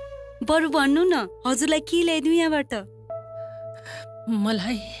 बरु भन्नु न, हजुरलाई के ल्याइदिउँ यहाँबाट?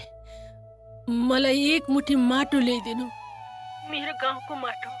 मलाई एक मुठी माटो ल्याइदिनु, मेरो गाउँको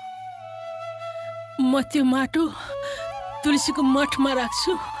माटो। म त्यो माटो तुलसीको मठमा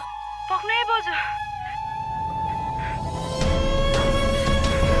राख्छु। पक्नै बजु।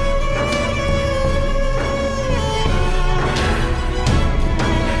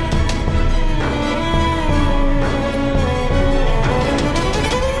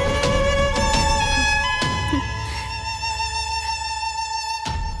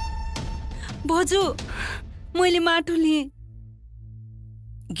 बजु मैले माटो लिएँ।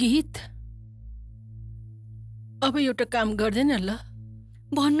 गीत अब एउटा काम गर्दैन ल?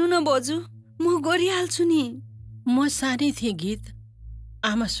 भन्नु न बजु, म गरिहाल्छु नि। म सानै थिएँ गीत,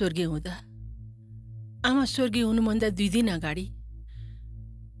 आमा स्वर्गीय हुँदा। आमा स्वर्गीय हुनुभन्दा 2 दिन अगाडि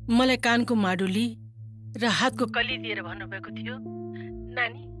मलाई कानको माडुली र हातको कली दिएर भन्नुभएको थियो,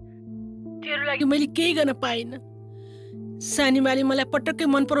 नानी तेरो लागि मैले केही गर्न पाइनँ। सानीमाले मलाई पटक्कै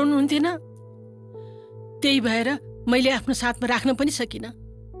मन पराउनु हुन्थेन, त्यही भएर मैले आफ्नो साथमा राख्न पनि सकिनँ।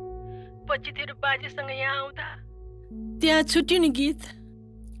 बच्चीहरू बाजेसँग यहाँ आउँदा त्यहाँ छुट्यो नि गीत।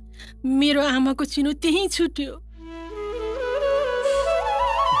 मेरो आमाको चिनो त्यहीँ छुट्यो।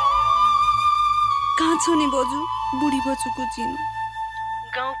 कहाँ छ नि बजु बुढी बजुको चिनो?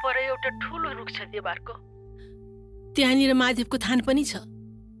 गाउँ पर एउटा ठुलो रुख छ देवारको, त्यहाँनिर महादेवको थान पनि छ।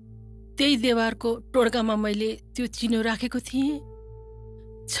 त्यही देवारको टोड्कामा मैले त्यो चिनो राखेको थिएँ।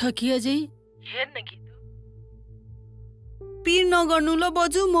 छ कि अझै? हेर्न गीत। पिर नगर्नु ल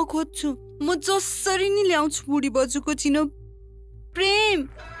बजु, म खोज्छु। म जसरी नि ल्याउँछु बुढी बजुको चिनो। प्रेम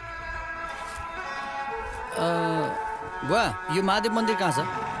बुवा, यो महादेव मन्दिर कहाँ छ?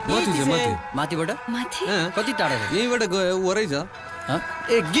 माथि छ, माथि। माथिबाट? माथि कति टाढा छ? यहीँबाट गयो वरै छ।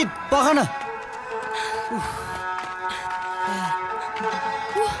 ए गीत पख न।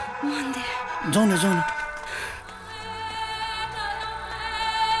 जाउँ न जाउँ न।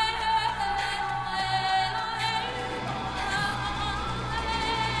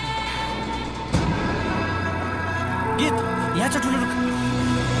 गीत यहाँ छ ठुलो रुख।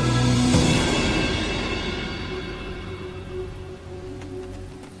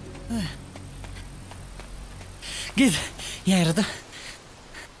 गीत यहाँ हेर त।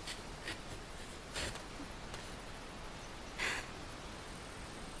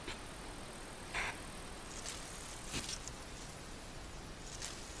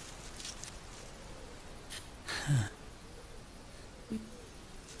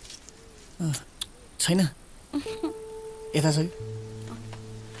 छैन, यता छ।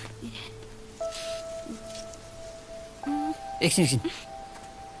 एकछिन एकछिन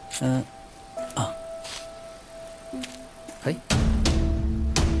खै।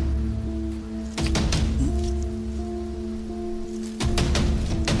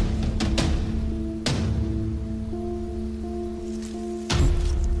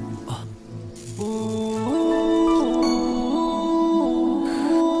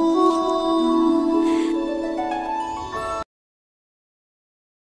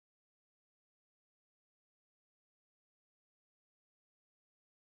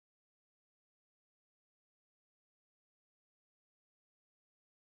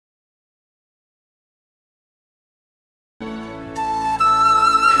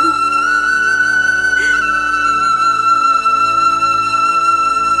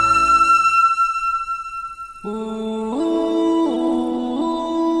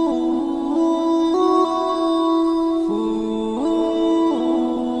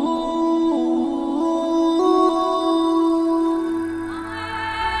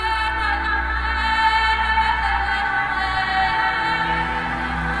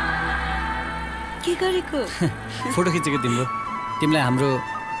 फोटो खिचेको तिम्रो, तिमीलाई हाम्रो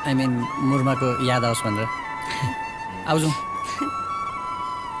मुर्माको याद आओस् भनेर। आउजौ।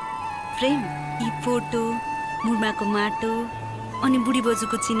 प्रेम, यी फोटो, मुर्माको माटो अनि बुढी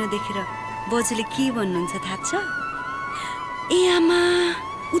बजुको चिनो देखेर बजुले के भन्नुहुन्छ थाहा छ? ए आमा,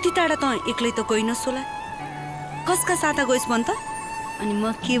 उति टाढा त एक्लै त गइनस् होला, कसका साथा गइस् भन् त? अनि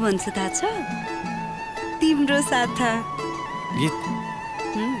म के भन्छु थाहा छ? तिम्रो साथा। गीत,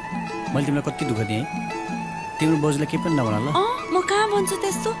 मैले तिमीलाई कति दुःख दिएँ, तिम्रो बजुलाई के पनि नभन ल। म कहाँ भन्छु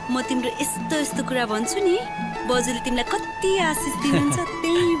त्यस्तो? म तिम्रो यस्तो यस्तो कुरा भन्छु नि, बजुले तिमीलाई कति आशिष दिनुहुन्छ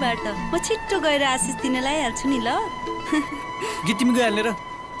त्यहीबाट म छिट्टो गएर आशिष दिन लाइहाल्छु नि ल। गीत, तिमी गइहालेर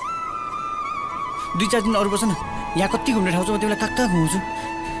 2-4 दिन अरू बस न। यहाँ कति घुम्ने ठाउँ छ, म तिमीलाई कहाँ कहाँ घुमाउँछु।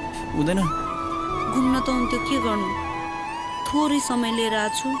 हुँदैन? घुम्न त हुन्थ्यो, के गर्नु, थोरै समय लिएर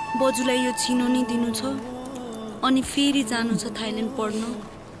आएको छु। बजुलाई यो चिनो नि दिनु छ, अनि फेरि जानु छ थाइल्यान्ड पढ्न।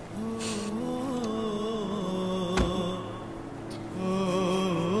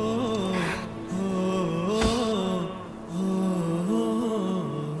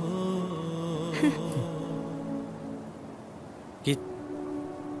 गीत,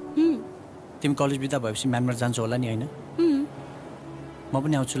 तिमी कलेज बिदा भएपछि म्यानमार जान्छौ होला नि, होइन? म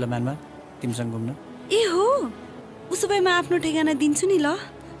पनि आउँछु ल म्यानमार तिमीसँग घुम्न। ए हो, उसो भए म आफ्नो ठेगाना दिन्छु नि ल।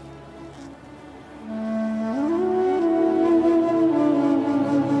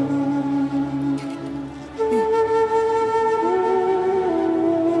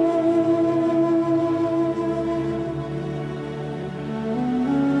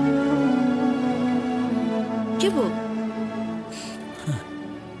 के भो?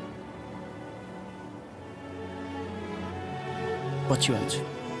 पछि भन्छु,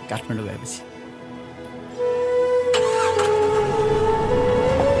 काठमाडौँ गएपछि।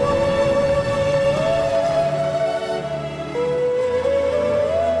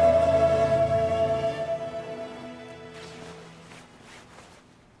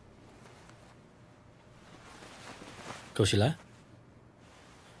 कौशिला,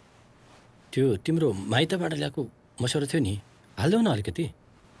 त्यो तिम्रो माइतबाट ल्याएको मसौरा थियो नि, हाल्देऊ न अलिकति।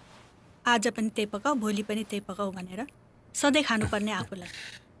 आज पनि त्यही पकाऊ भोलि पनि त्यही पकाऊ भनेर सधैँ खानुपर्ने आफूलाई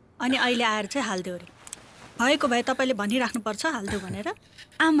अनि अहिले आएर चाहिँ हाल्दियो अरे भएको भए तपाईँले भनिराख्नुपर्छ हाल्दियो भनेर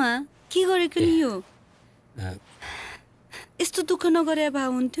आमा के गरेको नि यो यस्तो दुःख नगरे भए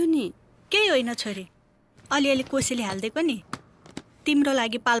हुन्थ्यो नि केही होइन छोरी अलिअलि कोसेली हालिदिएको नि तिम्रो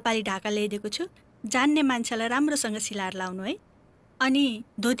लागि पालपाली ढाका ल्याइदिएको छु जान्ने मान्छेलाई राम्रोसँग सिलाएर लाउनु है अनि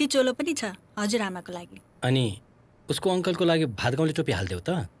धोती चोलो पनि छ हजुरआमाको लागि अनि उसको अङ्कलको लागि भात गाउँले टोपी हालिदेऊ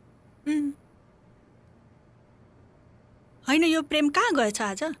त होइन यो प्रेम कहाँ गएछ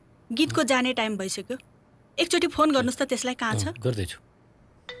आज गीतको जाने टाइम भइसक्यो एकचोटि फोन गर्नुहोस् त त्यसलाई कहाँ छ गर्दैछु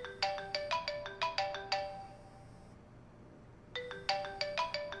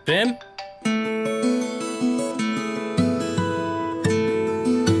प्रेम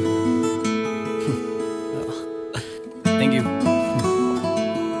थ्याङ्क यू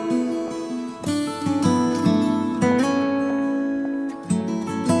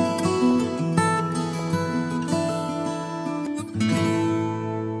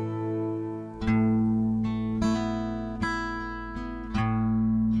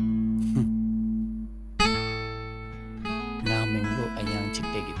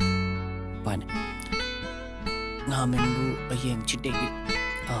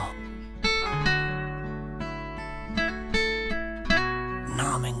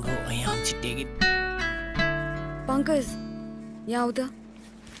पंकज यहाँ आऊ त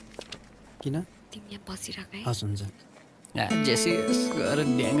किन तिमी यहाँ बसिराख है हस् हुन्छ जेसी गएर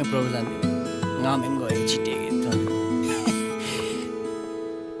ड्याङ्ग प्रोग्राम नामेङ गयो छिटे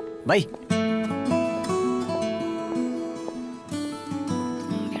भाइ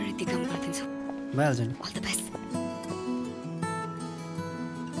मेरो यति काम गरिदिन्छु भइहाल्छ नि all the best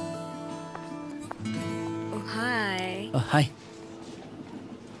oh high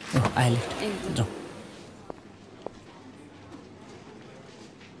high अहिले जाउँ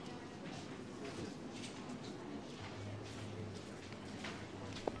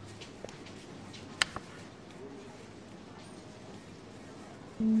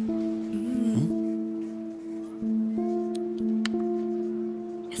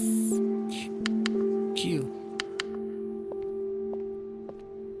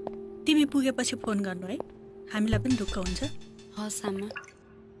तिमी पुगेपछि फोन गर्नु है हामीलाई पनि ढुक्क हुन्छ हस् आमा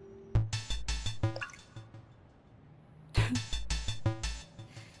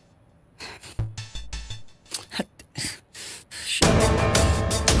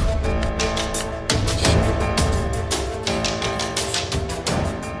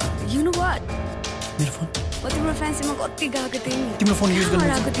You know what? मेरो फोन म तिम्रो फ्यान्सीमा कति गएको थिएँ नि तिम्रो फोन युज गर्नु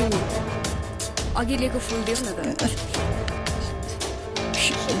गएको थिएँ नि अघि लिएको फुल देऊ न त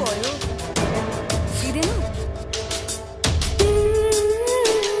के भयो दिँदैन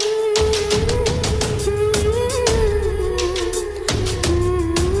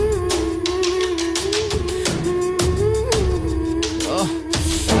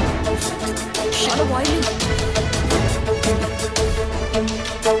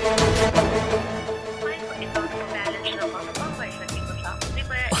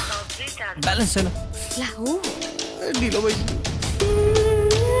ब्यालेन्स छैन ला हो ढिलो भइसक्यो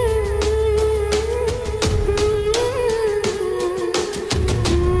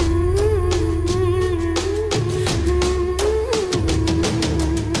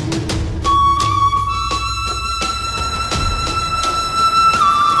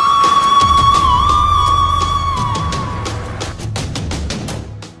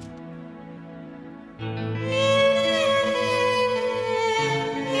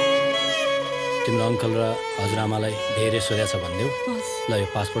तिम्रो अङ्कल र हजुरआमालाई धेरै सोध्या छ भनिदेऊ ल यो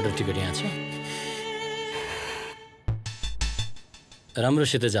पासपोर्ट र टिकट यहाँ छ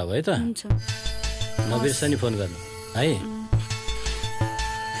राम्रोसित जाऊ है त नबिर्स नि फोन गर्नु है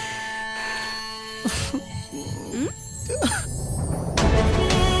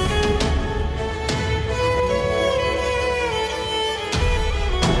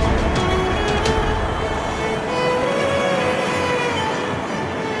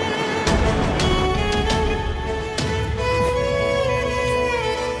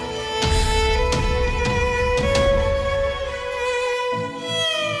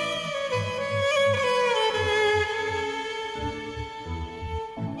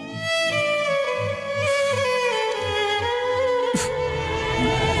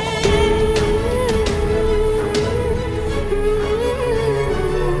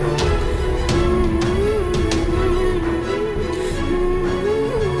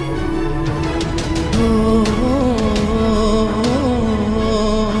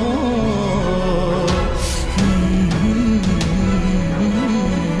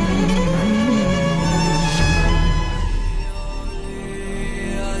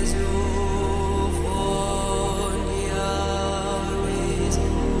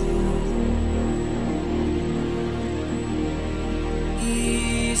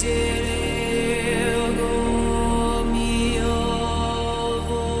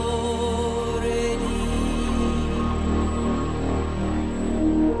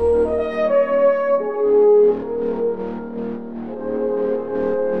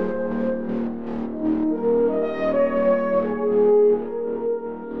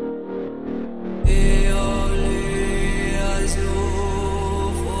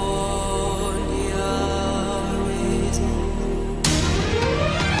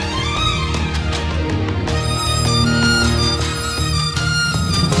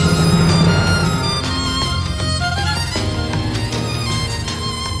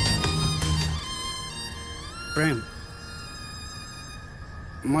प्रेम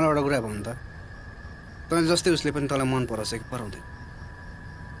मलाई एउटा कुरा भन्नु त तैँले जस्तै उसले पनि तँलाई मन पराउँछ कि पराउँदैन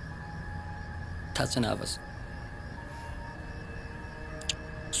थाहा छैन आवाज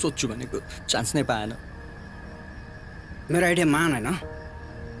सोध्छु भनेको चान्स नै पाएन मेरो आइडिया मान होइन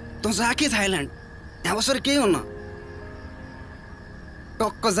तँ जा के थाइल्यान्ड यहाँ बसेर केही हुन्न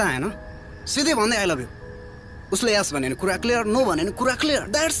टक्क जा होइन सिधै भन्दै आई लभ यु उसले यस भन्यो भने कुरा क्लियर नो भन्यो भने कुरा क्लियर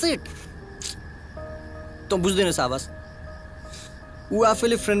द्याट्स इट तँ बुझ्दैनस् आवाज ऊ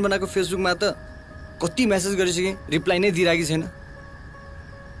आफैले फ्रेन्ड बनाएको फेसबुकमा त कति मेसेज गरिसकेँ रिप्लाई नै दिइरहेकी छैन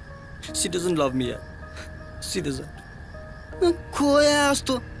सी डजन्ट लभ मी यार सी डजन्ट खोया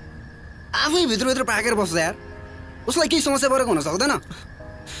जस्तो आफै भित्रभित्र पाकेर बस्छ यार उसलाई केही समस्या परेको हुन सक्दैन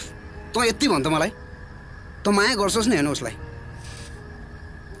तँ यति भन् त मलाई तँ माया गर्छस् नि होइन उसलाई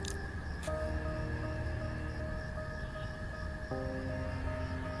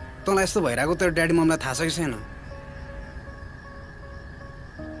तँलाई यस्तो भइरहेको तेरो ड्याडी मम्मीलाई थाहा छ कि छैन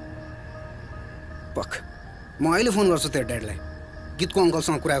पख म अहिले फोन गर्छु तेरो ड्याडीलाई गीतको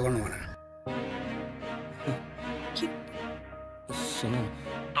अङ्कलसँग कुरा गर्नु भनेर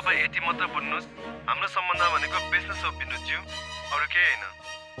तपाईँ यति मात्र बुझ्नुहोस् हाम्रो सम्बन्ध भनेको बिजनेस हो विनोदज्यू अरू केही होइन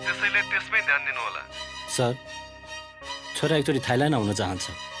त्यसैले त्यसमै ध्यान दिनु होला सर छोरा एकचोटि थाइल्यान्ड आउन चाहन्छ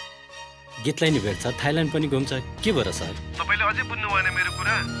गीतलाई नि भेट्छ थाइल्यान्ड पनि घुम्छ के भएर सर तपाईँले अझै बुझ्नु भएन मेरो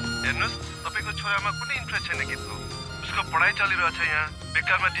कुरा हेर्नुहोस् तपाईँको छोरामा कुनै इन्ट्रेस्ट छैन गीतको उसको पढाइ चलिरहेछ यहाँ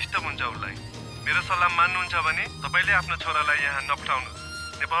बेकारमा डिस्टर्ब हुन्छ उसलाई मेरो सल्लाह मान्नुहुन्छ भने तपाईँले आफ्नो छोरालाई यहाँ नपठाउनुहोस्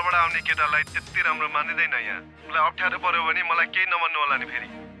नेपालबाट आउने केटालाई त्यति राम्रो मानिँदैन यहाँ उसलाई अप्ठ्यारो पर्यो भने मलाई केही नभन्नु होला नि फेरि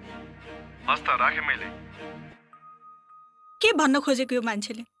हस् त राखेँ मैले के भन्न खोजेको यो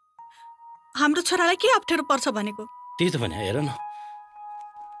मान्छेले हाम्रो छोरालाई के अप्ठ्यारो पर्छ भनेको त्यही त भने हेर न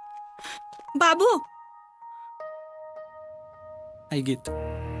बाबु आई गीत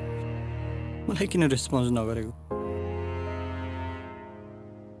मलाई किन रेस्पोन्स नगरेको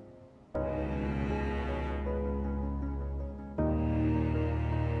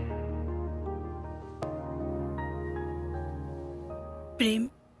प्रेम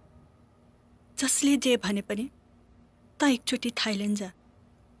जसले जे भने पनि त एकचोटि थाइल्यान्ड जा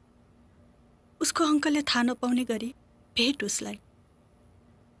उसको अङ्कलले थाहा नपाउने गरी भेट उसलाई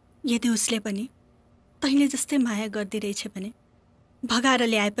यदि उसले पनि तैँले जस्तै माया गर्दिरहेछ भने भगाएर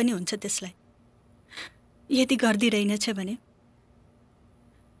ल्याए पनि हुन्छ त्यसलाई यदि गर्दिरहेनछ भने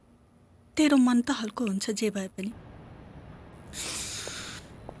तेरो मन त हल्को हुन्छ जे भए पनि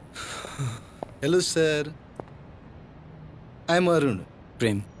hello sir I am Arun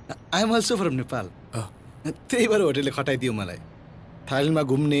प्रेम I am also from Nepal त्यही भएर होटेलले खटाइदियो मलाई थाइल्यान्डमा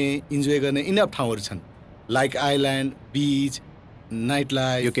घुम्ने इन्जोय गर्ने इनफ ठाउँहरू छन् लाइक आइल्यान्ड बिच नाइट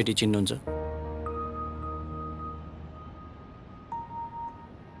लाइफ यो केटी चिन्नुहुन्छ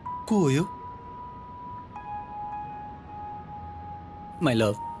को हो यो माई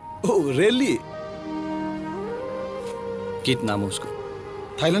लभ ओ रियली गीत नाम हो उसको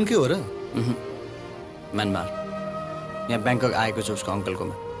थाइल्यान्डकै हो र म्यानमार यहाँ ब्याङ्कक आएको छ उसको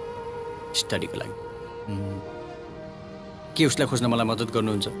अङ्कलकोमा स्टडीको लागि के उसलाई खोज्न मलाई मद्दत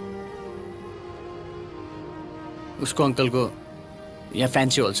गर्नुहुन्छ उसको अङ्कलको यहाँ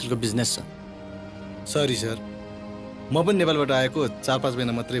फ्यान्सी होलसेलको बिजनेस छ सरी सर म पनि नेपालबाट आएको 4-5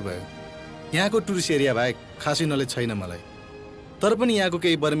 महिना मात्रै भयो यहाँको टुरिस्ट एरिया बाहेक खासै नलेज छैन मलाई तर पनि यहाँको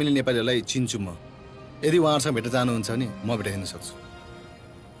केही बर्मेली नेपालीहरूलाई चिन्छु म यदि उहाँहरूसँग भेट्न जानुहुन्छ भने म भेटाइदिन सक्छु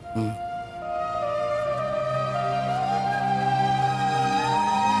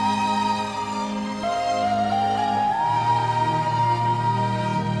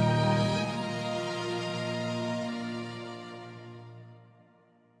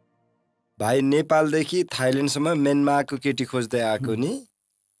भाइ नेपालदेखि थाइल्यान्डसम्म म्यानमारको केटी खोज्दै आएको नि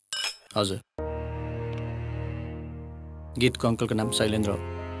हजुर गीतको अङ्कलको नाम शैलेन्द्र हो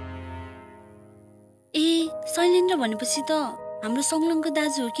ए शैलेन्द्र भनेपछि त हाम्रो संलग्नको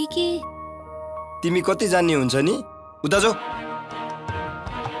दाजु हो कि के तिमी कति जान्ने हुन्छ नि उता जाऊ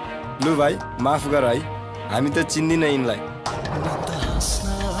लु भाइ माफ गर है हामी त चिन्दिन यिनलाई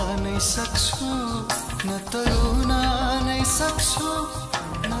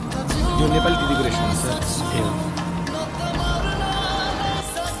यो नेपाली दिदीको रेस्टुरेन्ट छ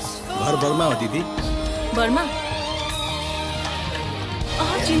घर बर्मा हो दिदी बर्मा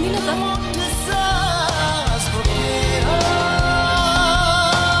चिन्दिन त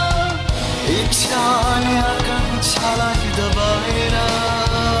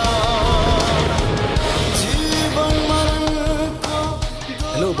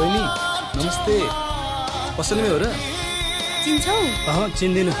हेलो बहिनी नमस्ते पसलमै हो र चिन्छौ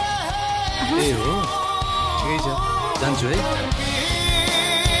चिन्दिनँ ए हो ठिकै छ जान्छु है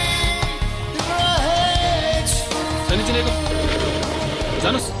छैन चिनेको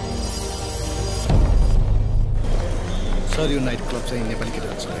जानुहोस् सर यो नाइट क्लब चाहिँ नेपाली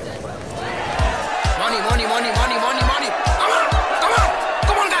केटाहरू छ Money, money, money, money, money, money. Come on, come on,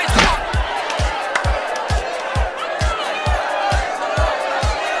 come on, guys, come on.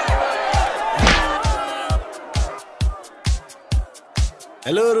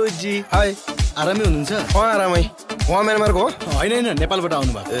 Hello Rohit ji high आरामै हुनुहुन्छ आरामै उहाँ म्यानमारको हो होइन नेपालबाट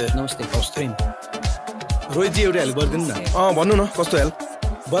आउनु भएको नमस्ते रोहितजी एउटा हेल्प गरिदिनु न भन्नु न कस्तो हेल्प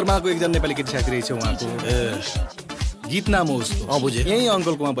बर्माको एकजना नेपाली केटी साथी रहेछ उहाँको गीत नाम हो उसको बुझेँ यहीँ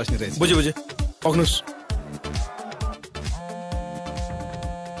अङ्कलकोमा बस्ने रहेछ बुझेँ पक्नुहोस्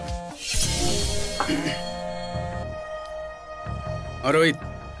रोहित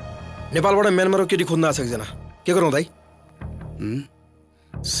नेपालबाट म्यानमारको केटी खोज्न आएको छ एकजना के गरौँ दाइ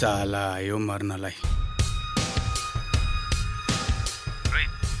साला यो मर्नलाई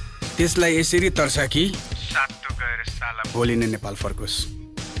त्यसलाई यसरी तर्छ कि सातो गएर साला भोलि नै नेपाल फर्कोस्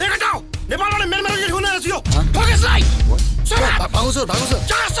नेपालबाट म्यानमारको केटी खोज्न आएको छ यो फर्केसलाई भागो सर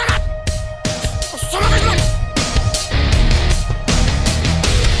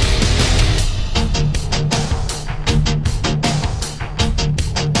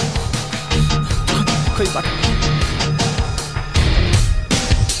खै बाटो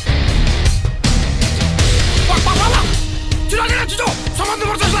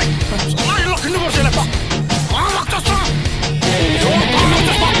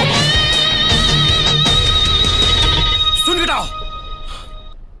सुन केटा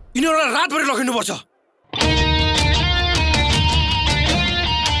यिनीहरूलाई रातभरि लखिनुपर्छ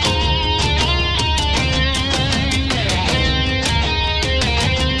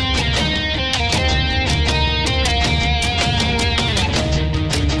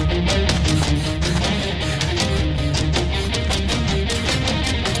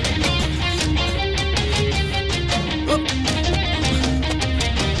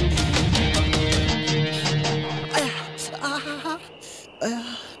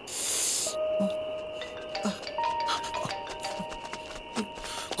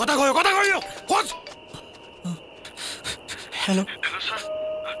हेलो सर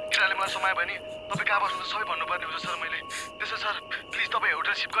किराले मलाई समय भयो नि तपाईँ कहाँ बस्नु सबै भन्नुपर्ने हुन्छ सर मैले त्यसो सर प्लिज तपाईँ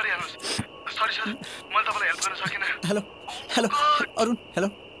होटल सिफ्ट गरिहाल्नुहोस् सरी सर मैले तपाईँलाई हेल्प गर्न सकिनँ हेलो अरुण हेलो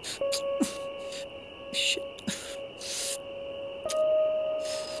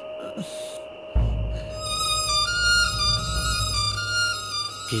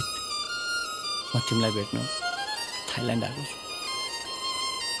गीत म तिमीलाई भेट्न थाइल्यान्ड आएको छु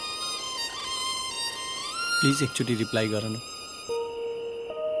प्लिज एकचोटि रिप्लाई गर न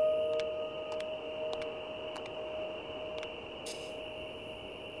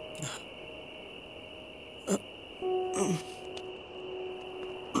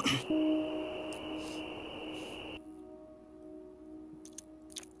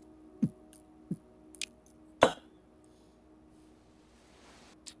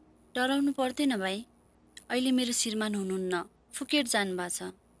डराउनु पर्दैन भाइ अहिले मेरो श्रीमान हुनुहुन्न फुकेट जानुभएको छ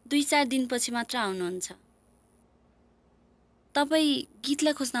 2-4 दिनपछि मात्र आउनुहुन्छ तपाईँ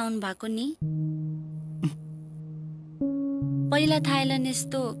गीतलाई खोज्न आउनु भएको नि पहिला थाइल्यान्ड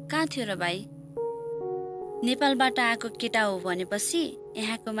यस्तो कहाँ थियो र भाइ नेपालबाट आएको केटा हो भनेपछि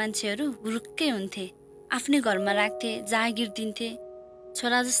यहाँको मान्छेहरू हुरुक्कै हुन्थे आफ्नै घरमा राख्थे जागिर दिन्थे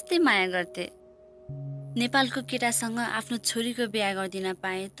छोरा जस्तै माया गर्थे नेपालको केटासँग आफ्नो छोरीको बिहा गर्दिन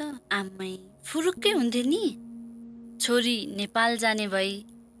पाए त आम्मै फुरुक्कै हुन्थे नि छोरी नेपाल जाने भई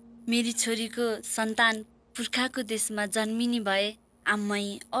मेरी छोरीको सन्तान पुर्खाको देशमा जन्मिने भए आम्मै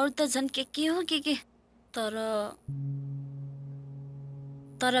अरू त झन् के हो के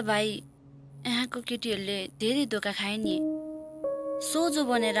तर भाइ यहाँको केटीहरूले धेरै धोका खाए नि सोझो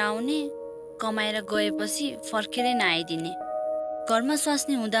बनेर आउने कमाएर गएपछि फर्केरै नआइदिने घरमा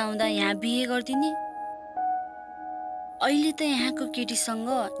स्वास्नी हुँदा हुँदा यहाँ बिहे गरिदिने अहिले त यहाँको केटीसँग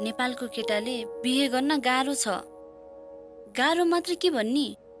नेपालको केटाले बिहे गर्न गाह्रो छ गाह्रो मात्र के भन्ने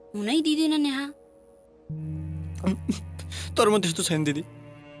हुनै दिँदैनन् यहाँ तर म त्यस्तो छैन दिदी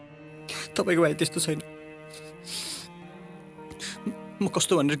तपाईँको भाइ त्यस्तो छैन। म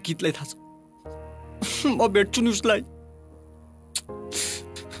कस्तो भनेर गीतलाई थाहा छ। म भेट्छु नि उसलाई,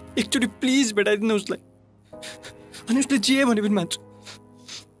 एकचोटि प्लिज भेटाइदिनु उसलाई, अनि उसले जे भने पनि मान्छु।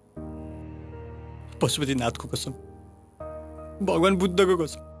 पशुपतिनाथको कसम, भगवान् बुद्धको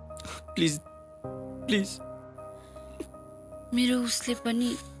कसम, प्लिज प्लिज। मेरो उसले पनि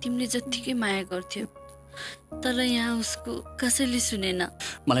तिमीले जत्तिकै माया गर्थ्यो, तर यहाँ उसको कसैले सुनेन।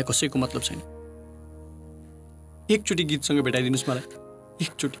 मलाई कसैको मतलब छैन। एकचोटि गीतसँग भेटाइदिनुहोस् मलाई,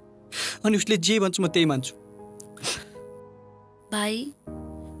 एकचोटि, अनि उसले जे भन्छ म त्यही मान्छु। भाइ,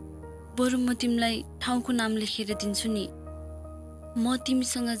 बरु म तिमीलाई ठाउँको नाम लेखेर दिन्छु नि। म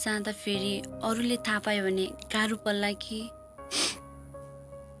तिमीसँग जाँदा फेरि अरूले थाहा पायो भने गाह्रो पर्ला कि।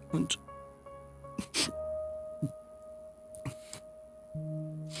 हुन्छ।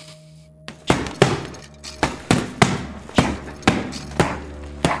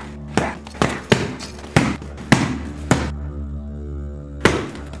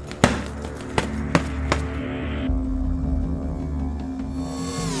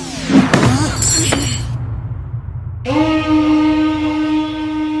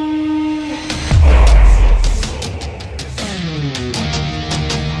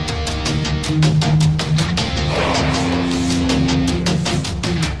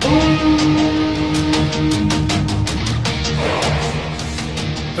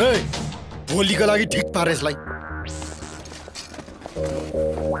 भोलिको लागि ठिक पारे यसलाई।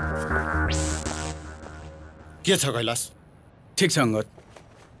 के छ कैलाश? ठिक छ अङ्गद।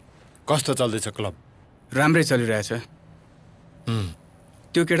 कस्तो चल्दैछ क्लब? राम्रै चलिरहेछ।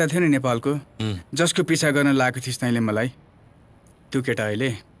 त्यो केटा थियो नि नेपालको, जसको पिछा गर्न लागेको थिइस् तैँले मलाई, त्यो केटा अहिले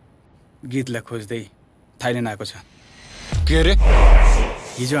गीतलाई खोज्दै थाइल्यान्ड आएको छ। के अरे?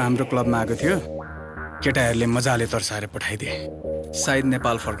 हिजो हाम्रो क्लबमा आएको थियो, केटाहरूले मजाले तर्साएर पठाइदिए। सायद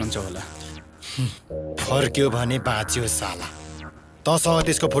नेपाल फर्कन्छ होला। फर्क्यो भने बाँच्यो साला। तँसँग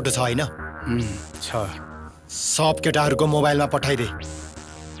त्यसको फोटो छ होइन? छ। सब केटाहरूको मोबाइलमा पठाइदे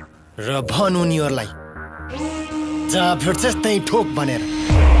र भन उनीहरूलाई जहाँ भेट्छस् त्यहीँ ठोक भनेर।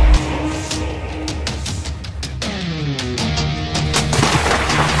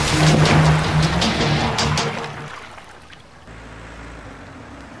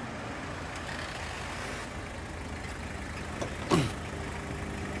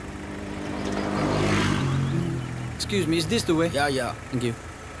 Excuse me, is this the way? Yeah. Thank you.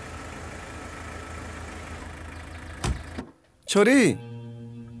 छोरी,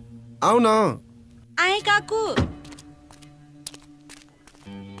 आऊ न। आए काकु।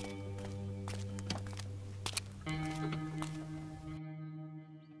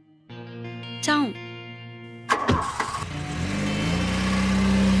 जाऊ।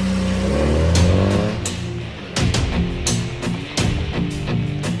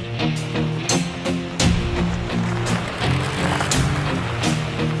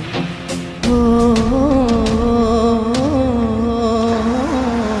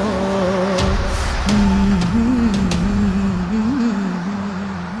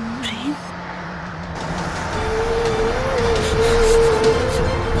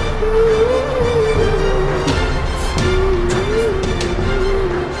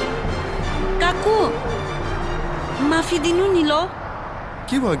 माफी दिनु नि ल।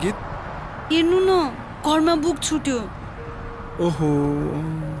 के भयो गीत? हेर्नु न, घरमा बुक छुट्यो। ओहो,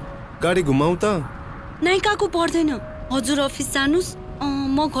 गाडी घुमाऊ त। नाइ काकु पर्दैन, हजुर अफिस जानुस्,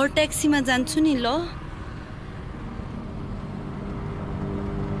 म घर ट्याक्सीमा जान्छु नि ल।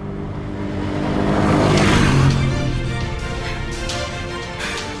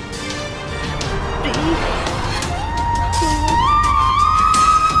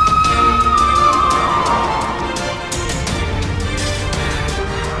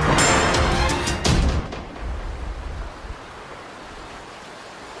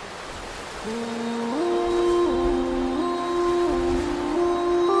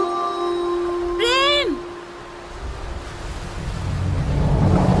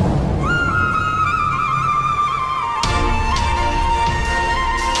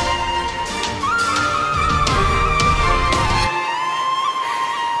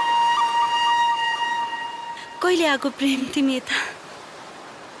 कहिले आएको प्रेम तिमी यता?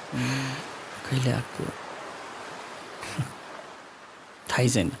 कहिले आएको थाहै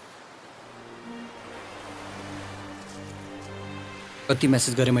छैन। कति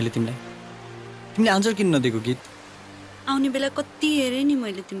मेसेज गरेँ मैले तिमीलाई, तिमीले आन्सर किन नदिएको? गीत आउने बेला कति हेरेँ नि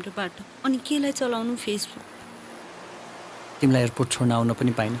मैले तिम्रो बाटो, अनि केलाई चलाउनु फेसबुक। तिमीलाई एयरपोर्ट छोड्न आउन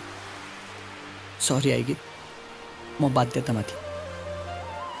पनि पाइनँ। सरी आइगी, म बाध्यतामा थिएँ।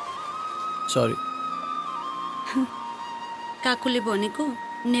 सरी। काकुले भनेको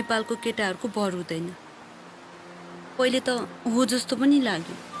नेपालको केटाहरूको भर हुँदैन। पहिले त हो जस्तो पनि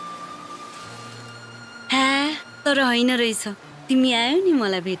लाग्यो। तर होइन रहेछ। तिमी आयो नि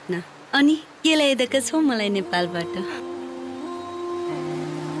मलाई भेट्न। अनि के ल्याइदिएका छौ मलाई नेपालबाट?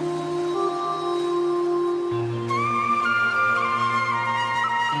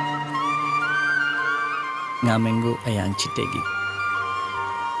 Ngamengo ayang chitegi.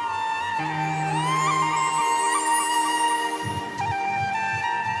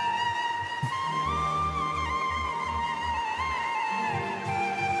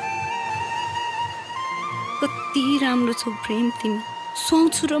 कति राम्रो छौ प्रेम तिमी।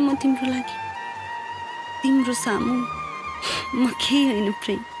 सुहाउँछु र म तिम्रो लागि। तिम्रो सामु म केही होइन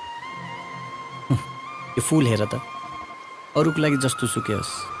प्रेम। यो फुल हेर त, अरूको लागि जस्तो सुके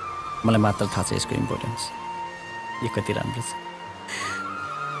होस्, मलाई मात्र थाहा छ यसको इम्पोर्टेन्स। यो कति राम्रो छ।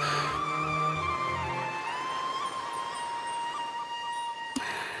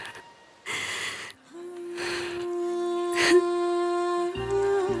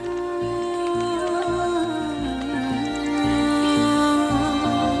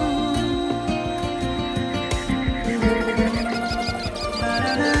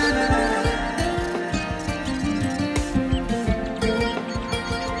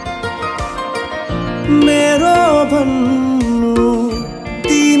 मेरो भन्नु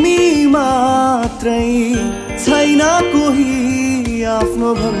तिमी मात्रै, छैन कोही आफ्नो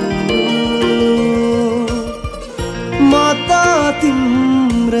भन्नु। म त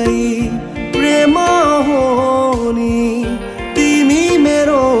तिम्रै प्रेम हो नि, तिमी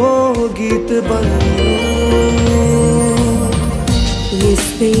मेरो गीत बन्नु।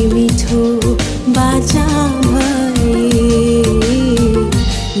 यस्तै मिठो बाचा भए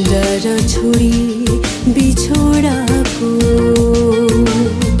डर छोडी बिछोडाको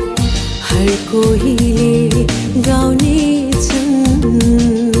हर कोहीले गाउने छन्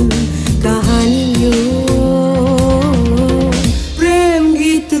कहानी यो प्रेम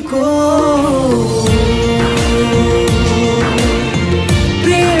गीतको।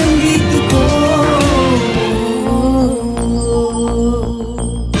 प्रेम गीतको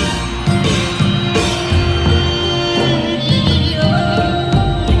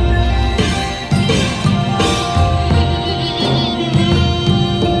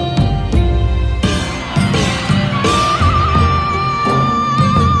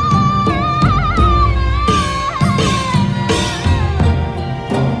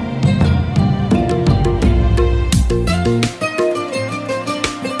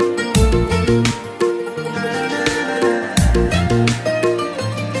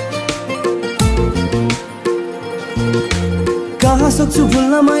कहाँ सक्छु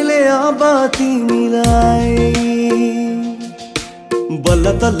भुल्न मैले अब तिमीलाई। बल्ल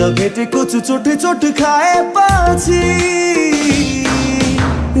तल्ल भेटेको छु चोटे चोट खाएपछि।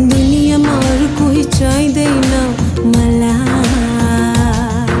 दुनियाँमा अरू कोही चाहिँदैन मलाई।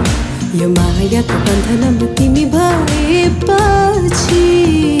 यो मायाको बन्धनमा तिमी भएपछि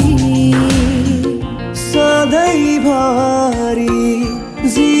सधैँभरि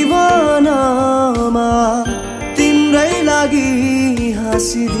जीवनमा तिम्रै लागि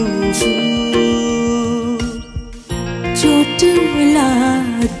हाँसिदिन्छु। चोट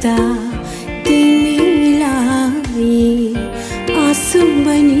लाग्दा तिमीलाई आँसु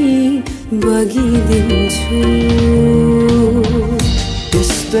बनी बगिदिन्छु।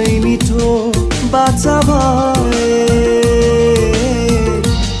 यस्तै मिठो बाचा भए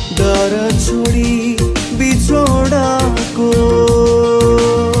डर छोडी बिछोडाको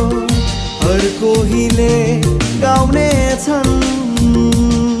हर कोहीले गाउने छन्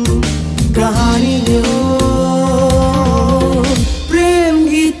कहानी यो प्रेम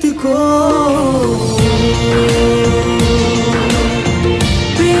गीतको।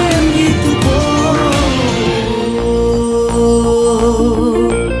 प्रेम गीतको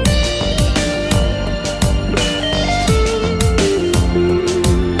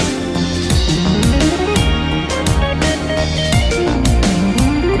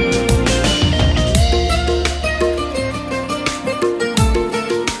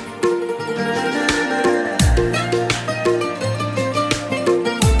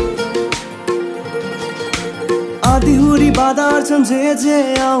आँधीहुरी बाधार छन् जे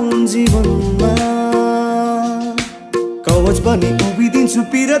आउन् जीवनमा। कवच बनी उभिदिन्छु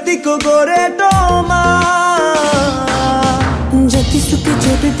पिरतीको गोरेटोमा। जतिसुकै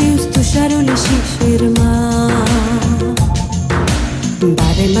चोट दियोस् तुषारोले शिशिरमा।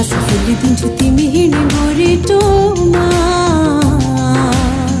 बारेमा सफुलिदिन्छु तिमी हिँड्ने गोरेटोमा।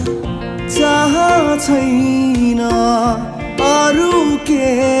 चाह छैन अरू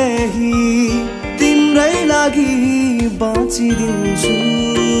केही तिम्रै लागि बाँचिदिन्छु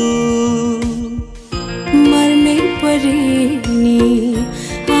मर्नै परे नि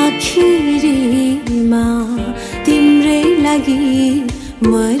आखिरीमा तिम्रै लागि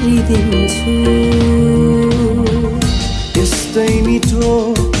मरिदिन्छु यस्तै मिठो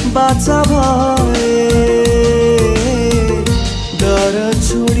बाचा भए डर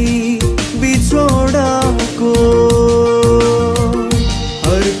छोडी बिछोडको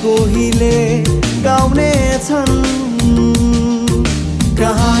हर कोहीले गाउने छन्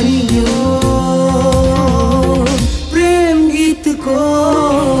कहानी यो प्रेम गीतको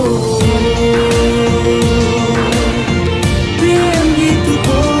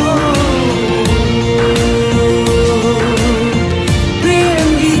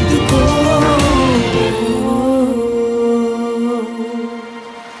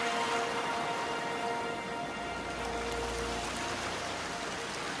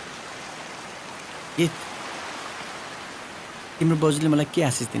तिम्रो बजुले मलाई के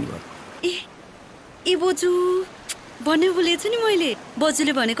आशिष दिनुभयो? ए बोजू भन्ने बोलेछु नि मैले।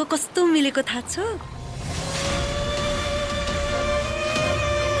 बजुले भनेको कस्तो मिलेको थाहा छ?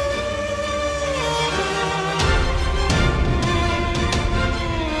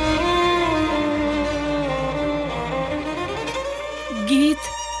 गीत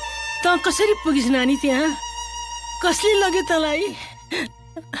त कसरी पुगिस् नानी त्यहाँ? कसले लग्यो तँलाई?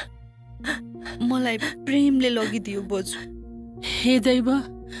 मलाई प्रेमले लगिदियो बोजू। हे दैव,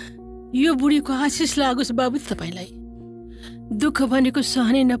 यो बुढीको आशिष लागोस् बाबु तपाईँलाई। दुःख भनेको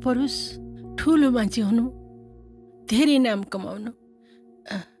सहनै नपरोस्, ठुलो मान्छे हुनु, धेरै नाम कमाउनु।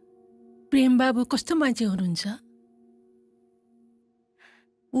 प्रेम बाबु कस्तो मान्छे हुनुहुन्छ?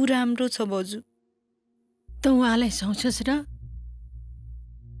 ऊ राम्रो छ बोजू। त उहाँलाई सुहाउँछस् र?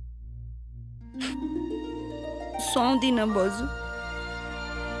 सुहाउँदिन बोजू।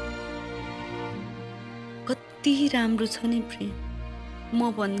 कति राम्रो छ नि प्रेम,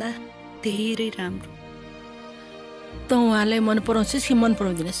 म भन्दा धेरै राम्रो। त उहाँलाई मन पराउँछस् कि मन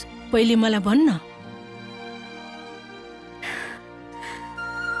पराउँदिनस्? पहिले मलाई भन्न।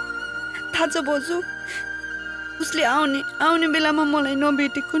 थाहा छ बोजू, उसले आउने बेलामा मलाई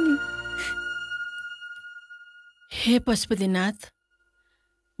नभेटेको नि। हे पशुपतिनाथ,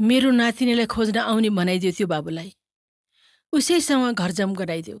 मेरो नातिनीलाई खोज्न आउने बनाइदियो त्यो बाबुलाई। उसैसँग घर जम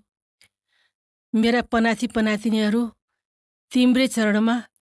गराइदेऊ। मेरा पनाती पनातिनीहरू तिम्रै चरणमा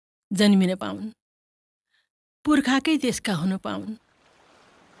जन्मिन पाउन्, पुर्खाकै देशका हुन पाउन्।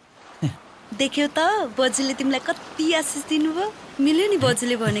 देख्यौ त बजुले तिमीलाई कति आशिष दिनुभयो। मिल्यो नि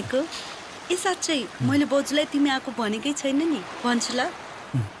बजुले भनेको। ए साँच्चै मैले बजुलाई तिमी आएको भनेकै छैन नि। भन्छु ल,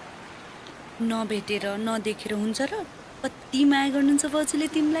 नभेटेर नदेखेर हुन्छ र? कति माया गर्नुहुन्छ बजुले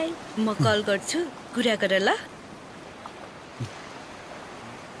तिमीलाई। म कल गर्छु, कुरा गर ल।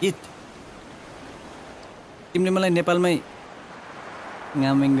 तिमीले मलाई नेपालमै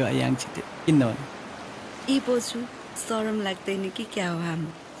गामेङ्ग याङ छिटे किन भने? ए बोजू शरम लाग्दैन कि क्या हो हामी?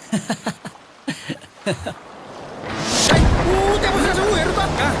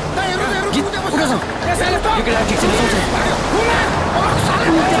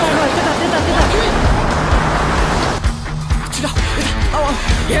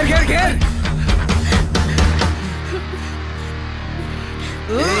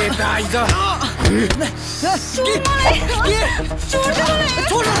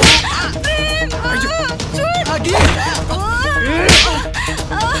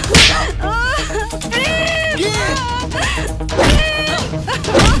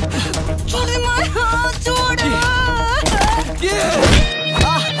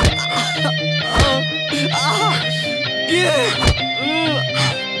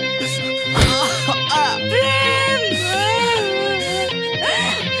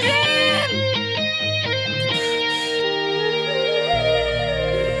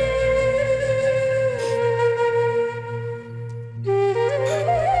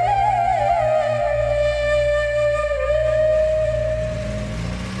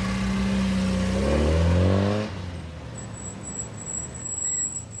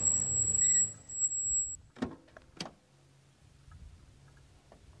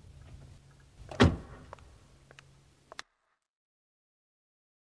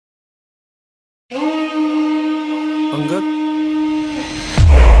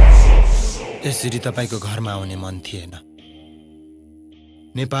 यसरी तपाईको घरमा आउने मन थिएन।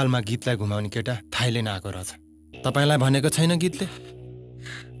 नेपालमा गीतलाई घुमाउने केटा थाइल्यान्ड आएको रहेछ। तपाईलाई भनेको छैन गीतले?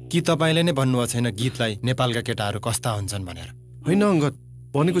 कि तपाईले नै भन्नुभएको छैन गीतलाई नेपालका केटाहरू कस्ता हुन्छन् भनेर? होइन अङ्गद,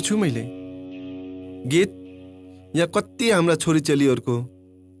 भनेको छु मैले। गीत यहाँ कति हाम्रा छोरीचेलीहरूको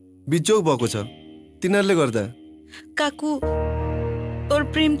बिजोग भएको छ, तिनीहरूले गर्दा। काकु तोर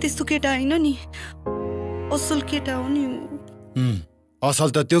प्रेम त्यस्तो केटा होइन नि। असल केटा हो नि। असल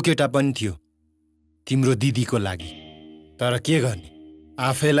त त्यो केटा पनि थियो तिम्रो दिदीको लागि। तर के गर्ने,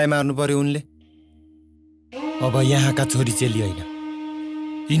 आफैलाई मार्नु पर्यो उनले। अब यहाँका छोरी चेली होइन,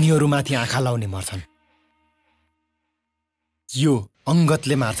 यिनीहरूमाथि आँखा लाउने मर्छन्। यो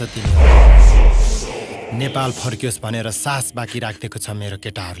अङ्गतले मार्छ तिनीहरू। नेपाल फर्कियोस् भनेर सास बाँकी राखिदिएको छ मेरो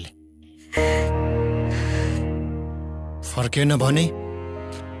केटाहरूले। फर्केन भने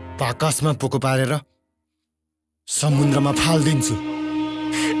बाकसमा पोको पारेर समुद्रमा फालिदिन्छु।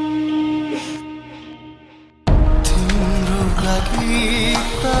 तिम्रो लागि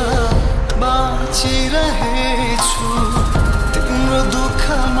त बाँचिरहेछु, तिम्रो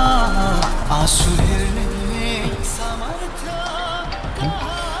दुःखमा आँसु हेर्ने सामर्थ्य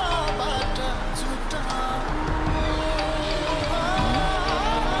कहाँबाट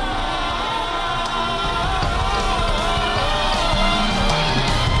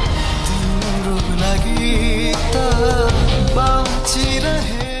तिम्रो लागि त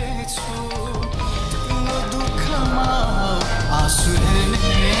बाँचिरहेछु, तिम्रो दुःखमा आँसु हेर्ने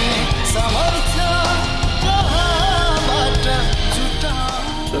सामर्थ्य कहाँबाट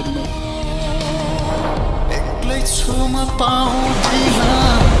जुटाउनु। एक्लै छु म पाउँदिन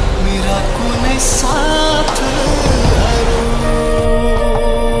मेरा कुनै साथहरू,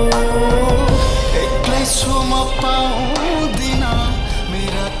 एक्लै छु म पाउँदिन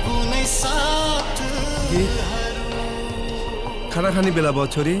मेरा कुनै साथहरू। खाना खाने बेला भयो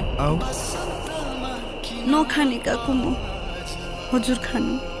छोरी, आऊ। नखाने काकु म। हजुर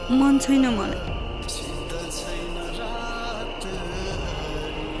खानु मन छैन मलाई।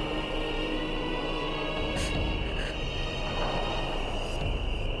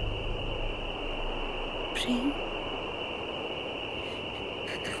 प्रेम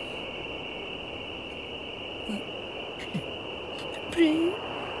प्रेम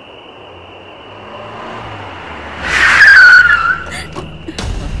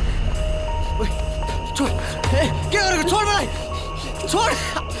छोड, के गरेको? छोड मलाई, छोड।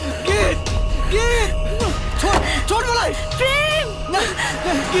 गीत, गीत, छोड, छोड मलाई। प्रेम,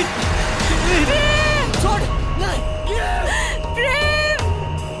 गीत, प्रेम, छोड, प्रेम,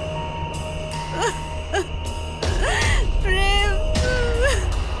 प्रेम,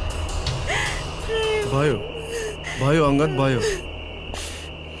 भयो भयो अङ्गद भयो।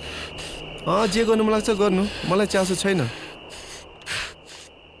 जे गर्नु मन लाग्छ गर्नु, मलाई चासो छैन।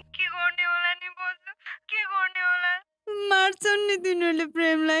 मार्छन् नि तिनीहरूले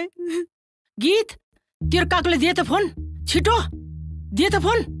प्रेमलाई। गीत, तेरो काकुले दिए त फोन, छिटो दिए त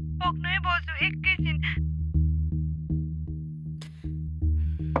फोन। पक्नै बस्छु एकैछिन।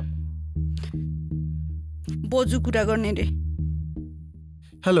 बोजू कुरा गर्ने रे।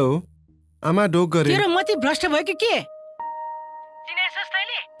 हेलो आमा, ढोक गरे। तेरो मति भ्रष्ट भयो कि के?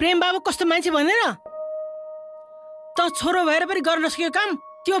 प्रेम बाबु कस्तो मान्छे भनेर त छोरो भएर पनि गर्न नसकेको काम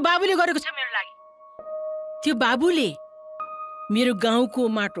त्यो बाबुले गरेको छ मेरो लागि। त्यो बाबुले मेरो गाउँको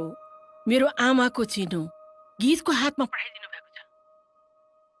माटो, मेरो आमाको चिनो गीतको हातमा पठाइदिनु भएको छ।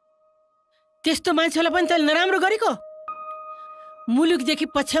 त्यस्तो मान्छेलाई पनि तैँले नराम्रो गरेको? मुलुकदेखि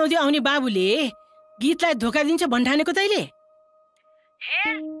पछ्याउँदै आउने बाबुले गीतलाई धोका दिन्छ भन्ठानेको तैँले?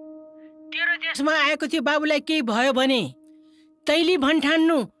 हेर, तेरो देशमा आएको त्यो बाबुलाई केही भयो भने तैँले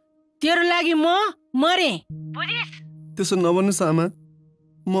भन्ठान्नु तेरो लागि म मरे, बुझिस्? त्यसो नभन्नुहोस् आमा,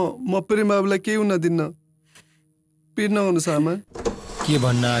 म प्रेम बाबुलाई केही हुन दिन्न। पिर नगर्नुहोस् आमा। के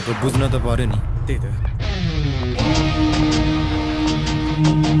भन्न आएको बुझ्न त पर्यो नि। त्यही त।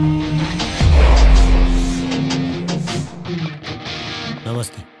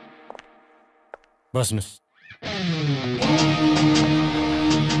 नमस्ते, बस्नुहोस्।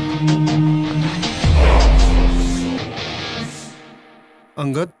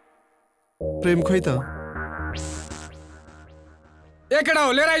 अङ्गद, प्रेम खोइ त? केटा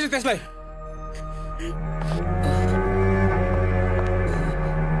हो, लिएर आइज त्यसलाई।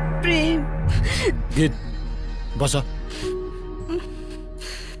 प्रेम। गीत, बस।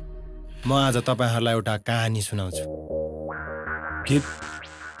 म आज तपाईँहरूलाई एउटा कहानी सुनाउँछु। गीत,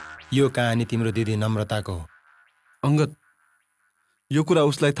 यो कहानी तिम्रो दिदी नम्रताको हो। अङ्गद, यो कुरा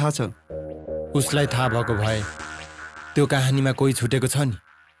उसलाई थाहा छ? उसलाई थाहा भएको भए त्यो कहानीमा कोही छुटेको छ नि,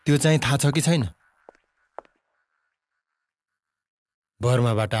 त्यो चाहिँ थाहा छ कि छैन?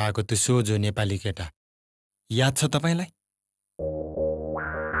 बर्माबाट आएको त्यो सोझो नेपाली केटा याद छ तपाईँलाई?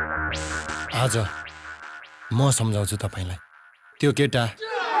 आज म सम्झाउँछु तपाईँलाई। त्यो केटा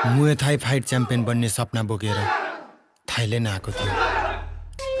मुए थाई फाइट च्याम्पियन बन्ने सपना बोकेर थाइल्यान्ड आएको थियो।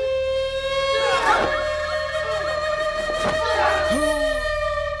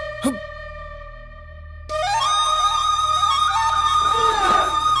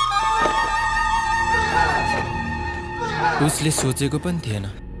 उसले सोचेको पनि थिएन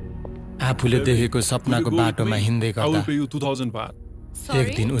आफूले देखेको सपनाको बाटोमा हिँड्दै गर्दा एक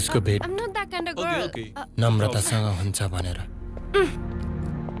दिन उसको भेट नम्रतासँग हुन्छ भनेर।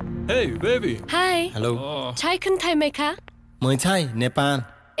 हाई हेलो छाई खुन थाई मेखा मै छाई नेपाल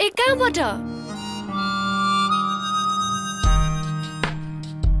ए कहाँबाट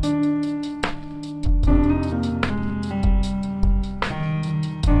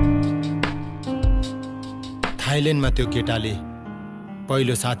थाइल्यान्डमा त्यो केटाले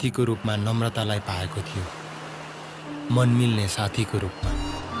पहिलो साथीको रूपमा नम्रतालाई पाएको थियो, मन मिल्ने साथीको रूपमा।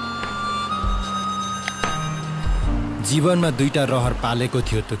 जीवनमा दुईटा रहर पालेको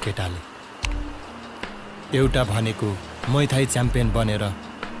थियो त्यो केटाले। एउटा भनेको मैथाई च्याम्पियन बनेर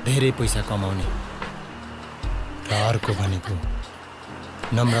धेरै पैसा कमाउने र अर्को भनेको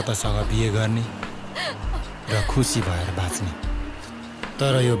नम्रतासँग बिहे गर्ने र खुसी भएर बाँच्ने।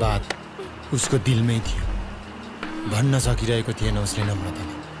 तर यो बात उसको दिलमै थियो, भन्न सकिरहेको थिएन उसले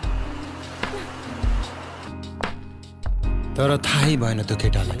नम्रतालाई। तर थाहै भएन त्यो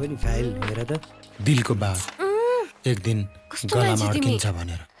केटालाई दिलको बात एक दिन गलामा अड्किन्छ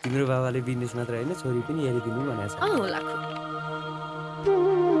भनेर। तिम्रो बाबाले बिजनेस मात्र होइन छोरी पनि हेरिदिनु भनेको छ।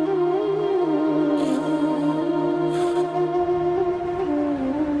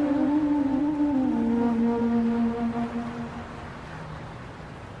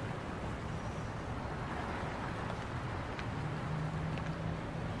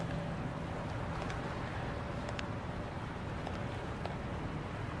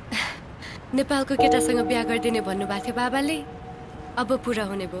 नेपालको केटासँग बिहा गरिदिने भन्नुभएको थियो बाबाले, अब पुरा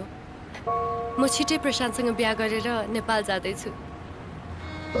हुने भयो। म छिटै प्रशान्तसँग बिहा गरेर नेपाल जाँदैछु।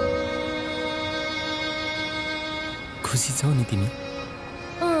 खुसी छौ नि तिमी?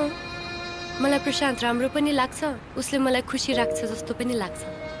 मलाई प्रशान्त राम्रो पनि लाग्छ, उसले मलाई खुसी राख्छ जस्तो पनि लाग्छ।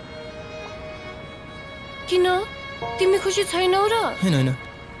 किन तिमी खुसी छैनौ र? हैन हैन,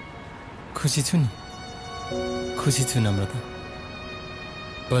 खुसी छु नि, खुसी छु नम्रता।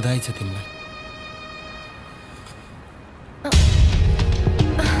 बधाई छ तिमीलाई।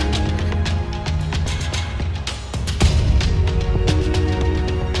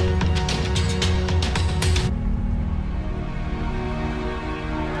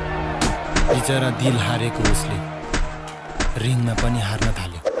 बिचरा दिल हारेको उसले रिङमा पनि हार्न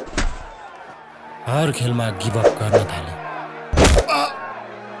थाल्यो, हर खेलमा गिभ अप गर्न थाल्यो।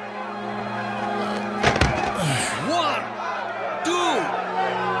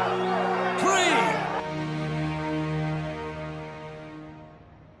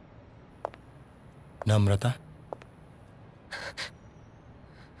 नम्रता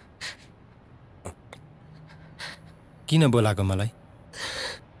किन बोलाको मलाई?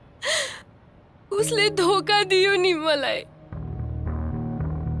 उसले धोका दियो नि मलाई।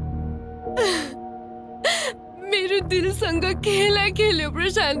 मेरो दिलसँग खेला खेल्यो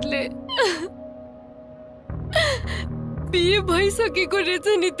प्रशान्तले। बिहे भइसकेको रहेछ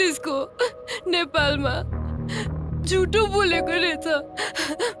नि त्यसको, नेपालमा झुटो बोलेको रहेछ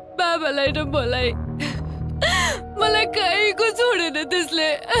बाबालाई र मलाई। मलाई कहीँको छोडेन त्यसले,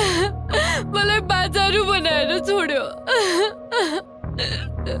 मलाई बाजारु बनाएर छोड्यो।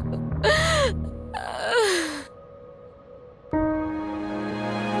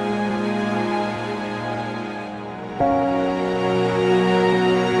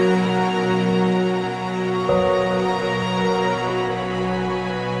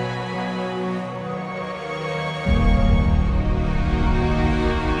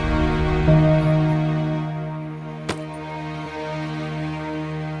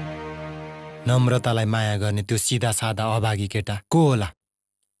 नम्रतालाई माया गर्ने त्यो सिधा सादा अभागी केटा को होला?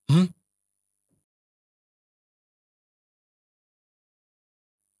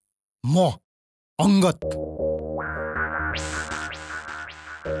 म अङ्गत।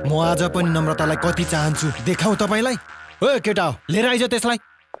 म आज पनि नम्रतालाई कति चाहन्छु देखाऊ तपाईलाई। ओ केटा हो, लिएर आइज त्यसलाई।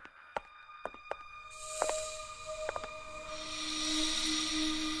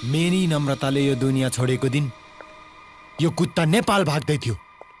 मेरी नम्रताले यो दुनियाँ छोडेको दिन यो कुत्ता नेपाल भाग्दै थियो,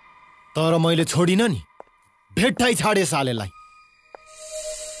 तर मैले छोडिन नि, भेट्टाइ छाडे सालेलाई।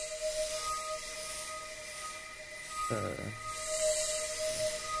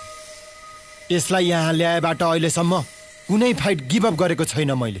 यसलाई यहाँ ल्याएबाट अहिलेसम्म कुनै फाइट गिभ अप गरेको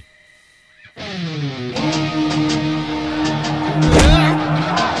छैन मैले।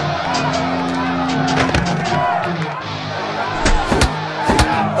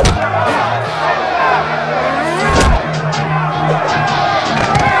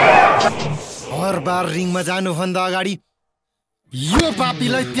 हर बार रिङमा जानुभन्दा अगाडि यो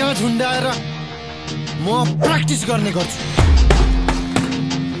पापीलाई त्यहाँ झुन्डाएर म प्र्याक्टिस गर्ने गर्छु।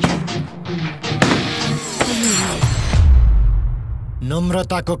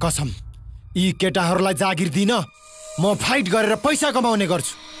 नम्रताको कसम यी केटाहरूलाई जागिर दिन म फाइट गरेर पैसा कमाउने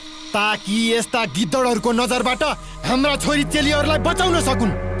गर्छु ताकि यस्ता गिद्धडहरूको नजरबाट हाम्रा छोरी चेलीहरूलाई बचाउन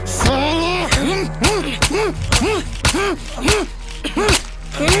सकुन्।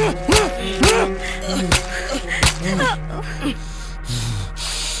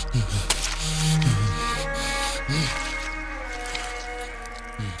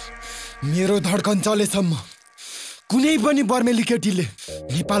 मेरो धड्कन चलेसम्म कुनै पनि बर्मेली केटीले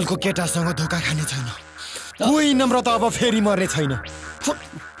नेपालको केटासँग धोका खाने छैन। कोही नम्रता अब फेरि मर्ने छैन।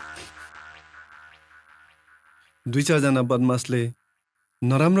 2-4 जना बदमासले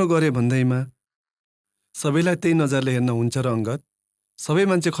नराम्रो गरे भन्दैमा सबैलाई त्यही नजरले हेर्न हुन्छ र अङ्गत? सबै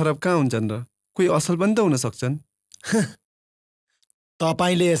मान्छे खराब कहाँ हुन्छन् र? कोही असल पनि त हुन सक्छन्।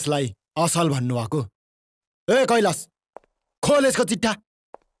 तपाईले यसलाई असल भन्नुभएको? ए कैलाश, खोल यसको चिट्ठा।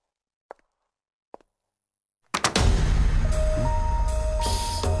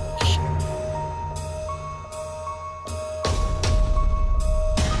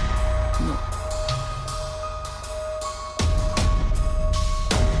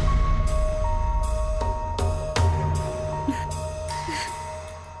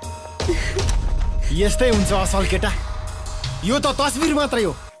 यस्तै हुन्छ असल केटा। यो त तस्बिर मात्रै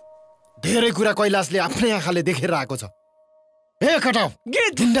हो। धेरै कुरा कैलाशले आफ्नै आँखाले देखेर आएको छ। ए केटा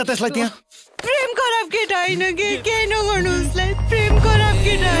ढुन्डा त्यसलाई त्यहाँ। प्रेम खराब केटा होइन के, केही नगर्नु उसलाई। प्रेम खराब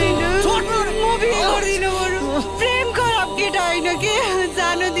केटा होइन, म बिहे गर्दिनँ बरु। प्रेम खराब केटा होइन के,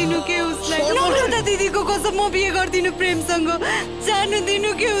 जानु दिनु के उसलाई। नम्रता दिदीको कसम म बिहे गर्दिनँ प्रेमसँग। जानु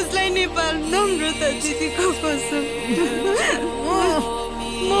दिनु के उसलाई नेपाल। नम्रता दिदीको कसम म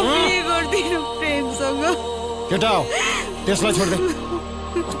बिहे गर्दिनँ प्रेमसँग। केटा त्यसलाई छोड्दे।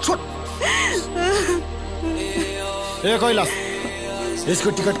 ए कैलाश, यसको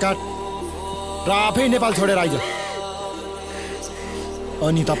टिकट काट र आफै नेपाल छोडेर आइज।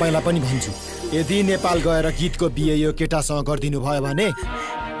 अनि तपाईँलाई पनि भन्छु, यदि नेपाल गएर गीतको बिहे यो केटासँग गरिदिनु भयो भने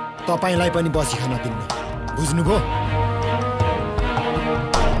तपाईँलाई पनि बसी खान दिन्न। बुझ्नुभयो?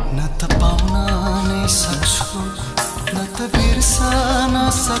 न त पाउन नै सक्छु, न त बिर्सन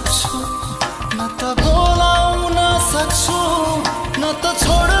सक्छु, न त बोलाउन सक्छु, न त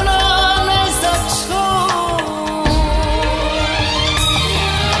छोड्न नै सक्छु।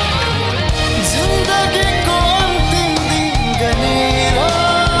 जिन्दगीको अन्तिम दिन गनेर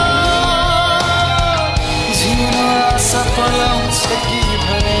जिउन आशा पलाउँछ कि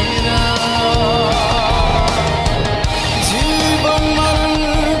भनेर जीवन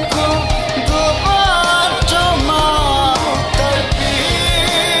मरणको दो बाटोमा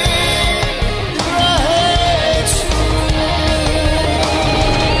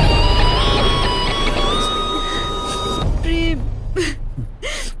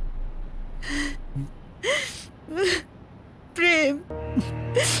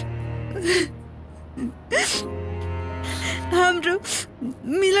हाम्रो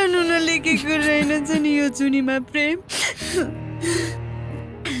मिलन हुन लेखेको रहेनछ नि यो जुनीमा प्रेम।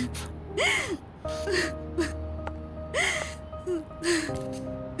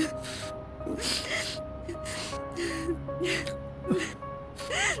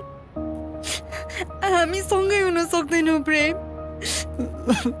 हामी सँगै हुन सक्दैनौँ प्रेम।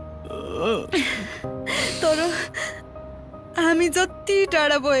 तर हामी जति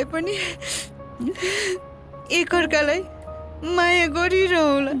टाढा भए पनि एकअर्कालाई माया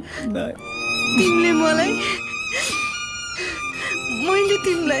गरिरहला। तिमीले मलाई, मैले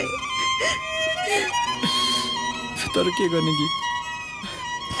तिमीलाई। तर के गर्ने गीत,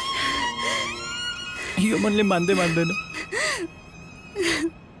 यो मनले मान्दैन।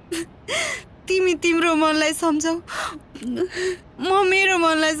 तिमी तिम्रो मनलाई सम्झाऊ, म मेरो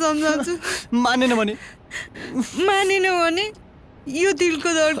मनलाई सम्झाउँछु। मानेन भने यो दिलको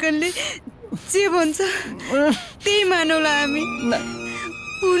धड्कनले जे भन्छ त्यही मानौला हामी।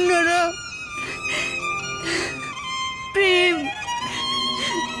 हुन्न र प्रेम,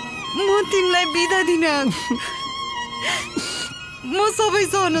 म तिमीलाई बिदा दिन आएको। म सबै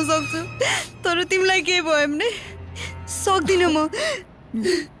सहन सक्छु, तर तिमीलाई के भयो भने सक्दिनँ म।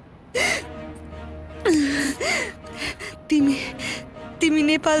 तिमी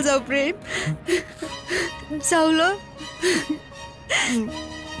नेपाल जाऊ प्रेम, जाऊ ल।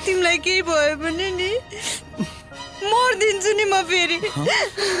 तिमीलाई केही भयो भने नि मर्दिन्छु नि म फेरि।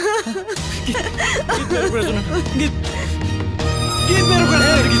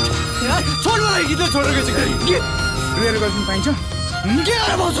 पाइन्छ के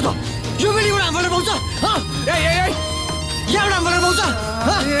गरेर पाउँछ त? यो पनि एउटा आमाले पाउँछ? एउटा आमाले पाउँछ?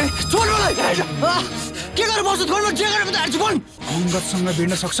 छोड मलाई। के गरेर पाउँछ? छोड, जे गरेर पनि हाल्छु। भन्, अङ्गतसँग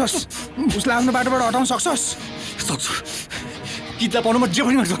भिड्न सक्छस्? उसलाई आफ्नो बाटोबाट हटाउन सक्छस्? सक्छु। गीतलाई पाउनु म जे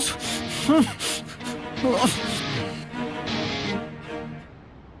पनि गर्न सक्छु।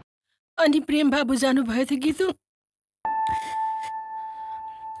 अनि प्रेम बाबु जानुभयो थियो गीतु?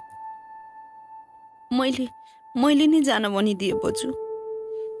 मैले नै जान भनिदिए बजु।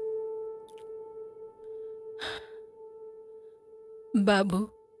 बाबु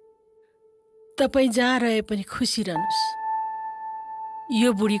तपाईँ जहाँ रहे पनि खुसी रहनुहोस्। यो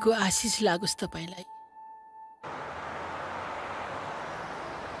बुढीको आशिष लागोस् तपाईँलाई।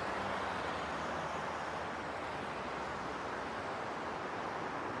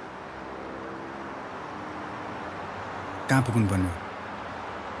 कहाँ पुग्नु पर्ने हो?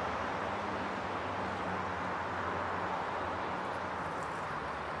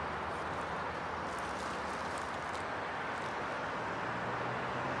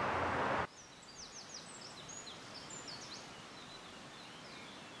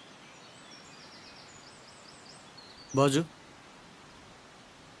 बजु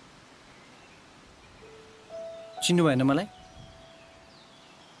चिन्नु भएन मलाई?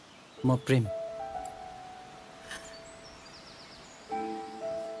 म प्रेम।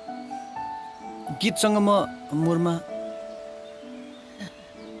 गीतसँग म मुरमा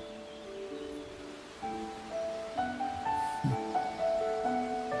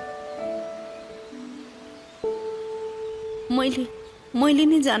मैले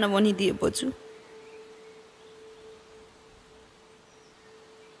नै जान भनिदिए बजु।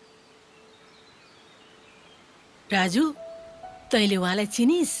 राजु तैँले उहाँलाई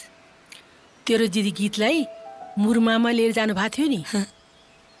चिनिस्? तेरो दिदी गीतलाई मुरमामा लिएर जानु भएको थियो नि।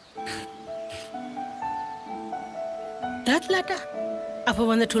 लाटा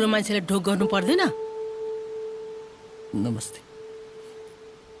आफूभन्दा ठुलो मान्छेलाई ढोक गर्नु पर्दैन। नमस्ते।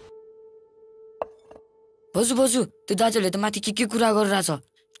 बजु त्यो दाजुले त माथि के कुरा गरिरहेछ?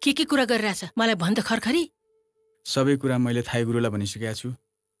 के कुरा गरिरहेछ मलाई भन् त खरखरी। सबै कुरा मैले थाई गुरुलाई भनिसकेको छु।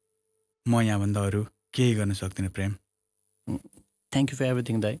 म यहाँभन्दा अरू केही गर्न सक्दिनँ प्रेम। थ्याङ्क यू फर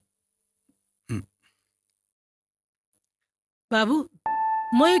एभ्रिथिङ दाइ। बाबु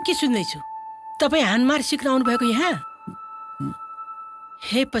म यो के सुन्दैछु? तपाईँ हानमार सिक्न आउनु भएको यहाँ?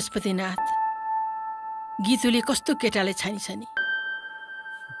 हे पशुपतिनाथ, गीतुले कस्तो केटाले छानिछ नि।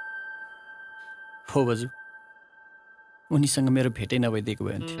 हो बजु, उनीसँग मेरो भेटै नभइदिएको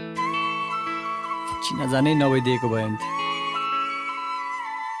भयो हुन्थ्यो, चिनाजानै नभइदिएको भयो हुन्थ्यो,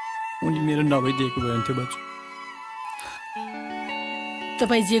 उनी मेरो नभइदिएको भयो हुन्थ्यो बजु।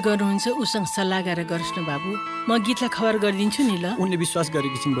 तपाईँ जे गर्नुहुन्छ उसँग सल्लाह गरेर गर्नुहोस् न बाबु। म गीतलाई खबर गरिदिन्छु नि ल। उनले विश्वास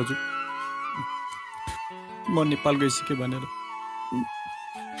गरेकी छिन् बजु, म नेपाल गइसकेँ भनेर।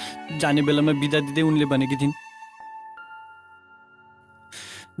 जाने बेलामा बिदा दिँदै उनले भनेकी थिइन्,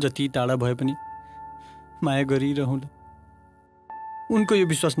 जति टाढा भए पनि माया गरिरहँला। उनको यो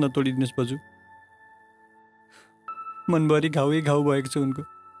विश्वास नतोडिदिनुहोस् बजु। मनभरि घाउ भएको छ उनको।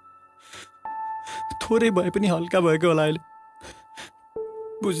 थोरै भए पनि हल्का भएको होला अहिले।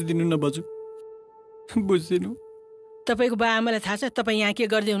 बुझिदिनु न बजु, बुझिदिनु। तपाईँको बा आमालाई थाहा छ तपाईँ यहाँ के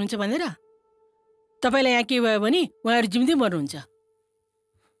गर्दै हुनुहुन्छ भनेर? तपाईँलाई यहाँ के भयो भने उहाँहरू जिउँदै मर्नुहुन्छ।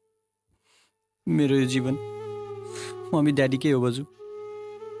 मेरो यो जीवन मम्मी ड्याडीकै हो बजु,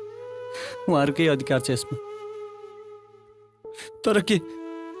 उहाँहरूकै अधिकार छ यसमा। तर के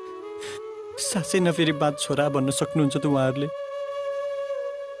सासै नफेरि बात छोरा भन्न सक्नुहुन्छ त उहाँहरूले?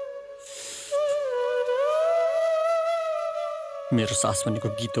 मेरो सास भनेको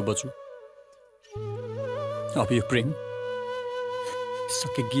गीत हो बजु। अब यो प्रेम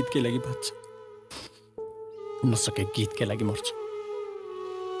सके गीतकै लागि बाँच्छ, नसके गीतकै लागि मर्छ।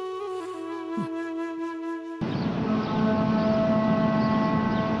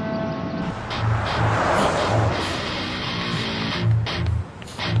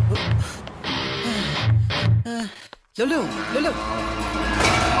 लो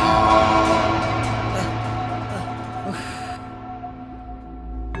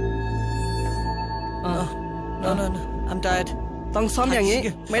No, I'm tired. ต้องซ้อมอย่างนี้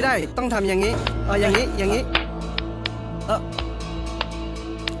ไม่ได้ต้องทำอย่างนี้อย่างนี้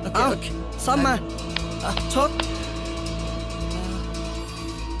เอาซ้อมมาชก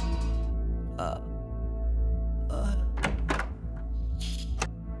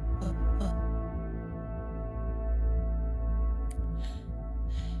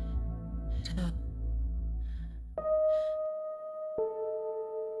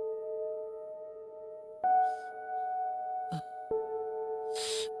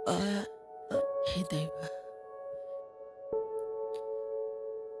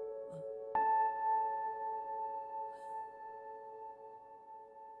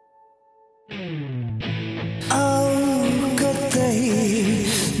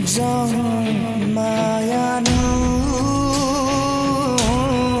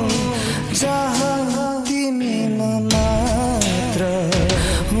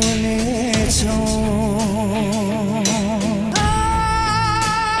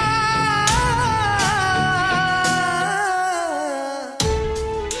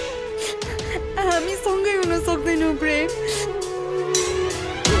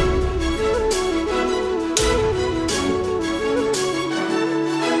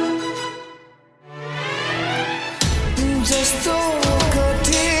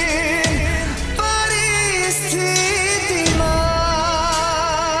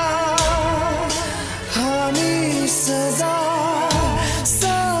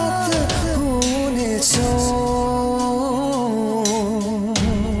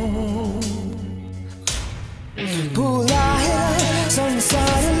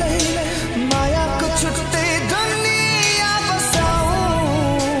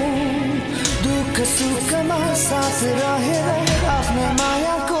रहेर आफ्नै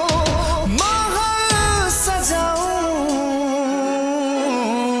मायाको महल Sajao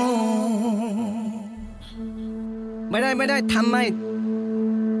Mai dai tham mai.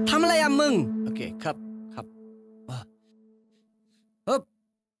 Tham lại am mừng. Ok, khắp. Hấp.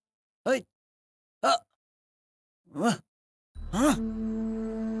 Ơi. Hấp. Hả?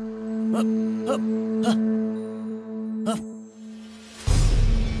 Hấp.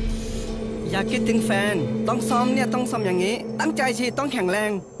อยากคิดถึงแฟนต้องซ้อมเนี่ยต้องซ้อมอย่างนี้ตั้งใจสิต้องแข็งแร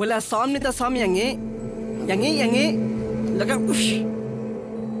งเวลาซ้อมนี่ต้องซ้อมอย่างนี้แล้วก็อุ๊ย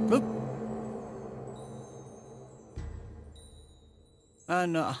ปึ๊บ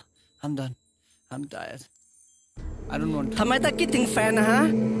No, I'm done. I'm tired. I don't want to. ทำไมต้องคิดถึงแฟนนะฮะ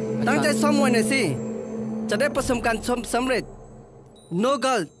ตั้งใจซ้อมมวยหน่อยสิจะได้ประสบการณ์สำเร็จ No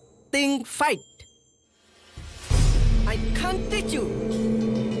girl think fight I can't teach you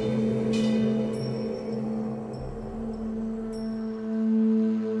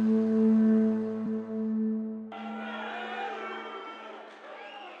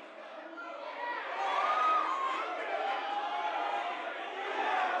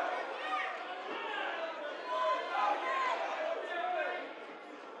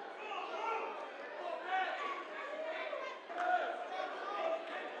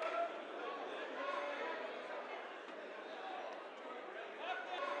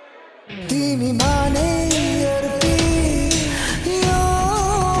तिमी माने अर्पी यो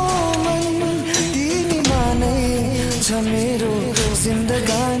मन तिमी माने छ मेरो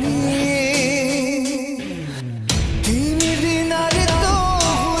जिन्दगानी तिमी बिना रित्तो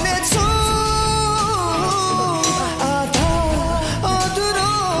हुनेछु आधा अधुरो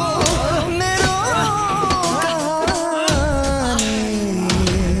मेरो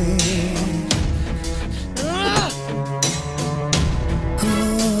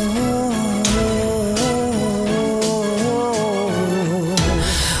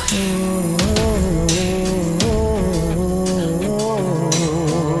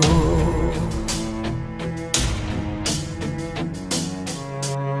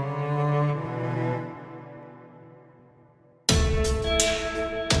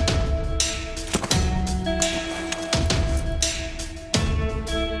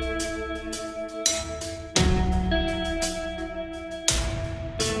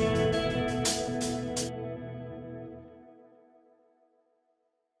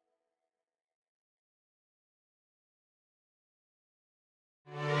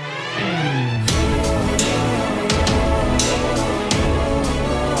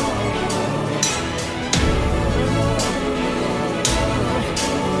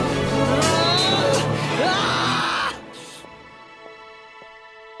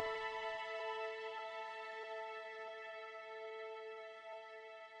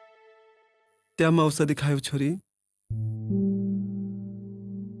त्यहाँ औषधि खायो छोरी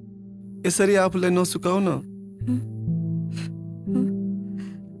यसरी आफूलाई नसुकाउ न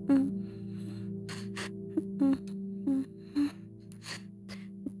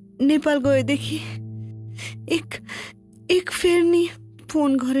नेपाल गएदेखि एक फेर नि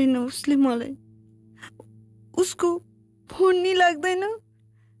फोन गरेन उसले मलाई उसको फोन नि लाग्दैन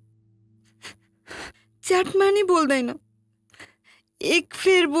च्याटमा नि बोल्दैन एक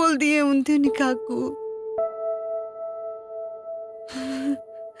फेर बोल्दिए हुन्थ्यो नि काकु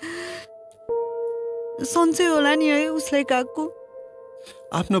सन्चै होला नि है उसलाई काकु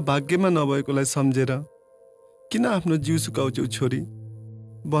आफ्नो भाग्यमा नभएकोलाई सम्झेर किन आफ्नो जिउ सुकाउँछौ छोरी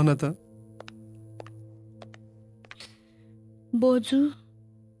भन त बोजू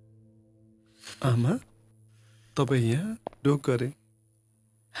आमा तपाईँ यहाँ ढोक गरे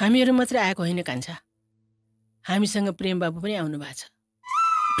हामीहरू मात्रै आएको होइन कान्छा हामीसँग प्रेम बाबु पनि आउनु भएको छ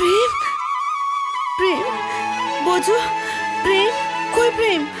प्रेम बोजू प्रेम कोही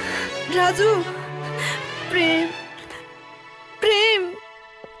प्रेम राजु प्रेम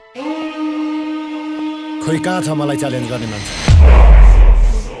खोइ कहाँ छ मलाई च्यालेन्ज गर्ने मान्छे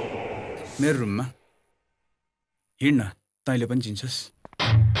मेरो रुममा हिँड्न तैँले पनि चिन्छस्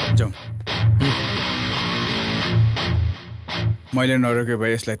जाउँ मैले नरोके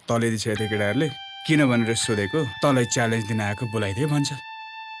भए यसलाई तलेदिछे थियो केटाहरूले किन भनेर सोधेको तँलाई च्यालेन्ज दिन आएको बोलाइदिए भन्छ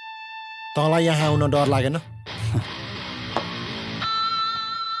तँलाई यहाँ आउन डर लागेन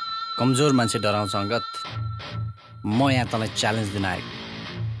कमजोर मान्छे डराउँछ अङ्गत म यहाँ तँलाई च्यालेन्ज दिन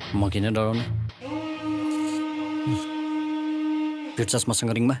आएको म किन डराउनु भेट्छस्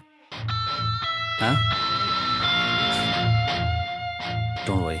मसँग रिङमा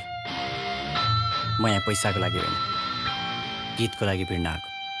डोन्ट वरी म यहाँ पैसाको लागि होइन गीतको लागि भिड्न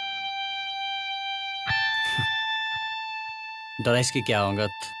आएको डराइस् कि क्या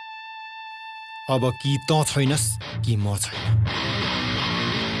अङ्गत अब कि त छैनस् कि म छैन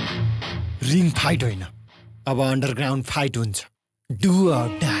रिङ फाइट होइन अब अन्डरग्राउन्ड फाइट हुन्छ do or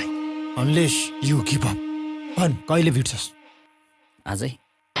die unless you give up भन कहिले भिड्छस् आजै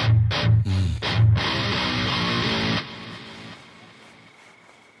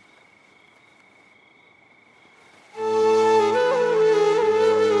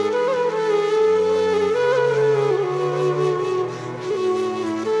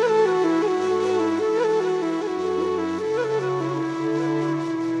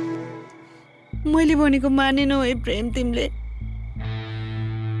मैले भनेको मानेनौ है प्रेम तिमीले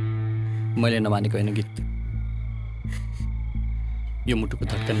मैले नमानेको होइन गीत यो मुटुको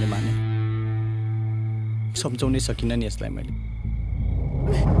धड्कनले माने सम्झाउनै सकिनँ नि यसलाई मैले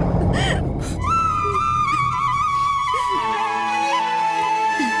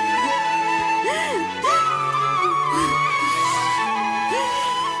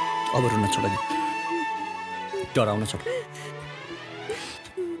अब रुन छोड गीत डराउन छोड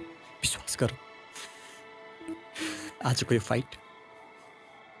विश्वास गर आजको यो फाइट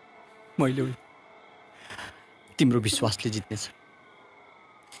मैले तिम्रो विश्वासले जित्नेछ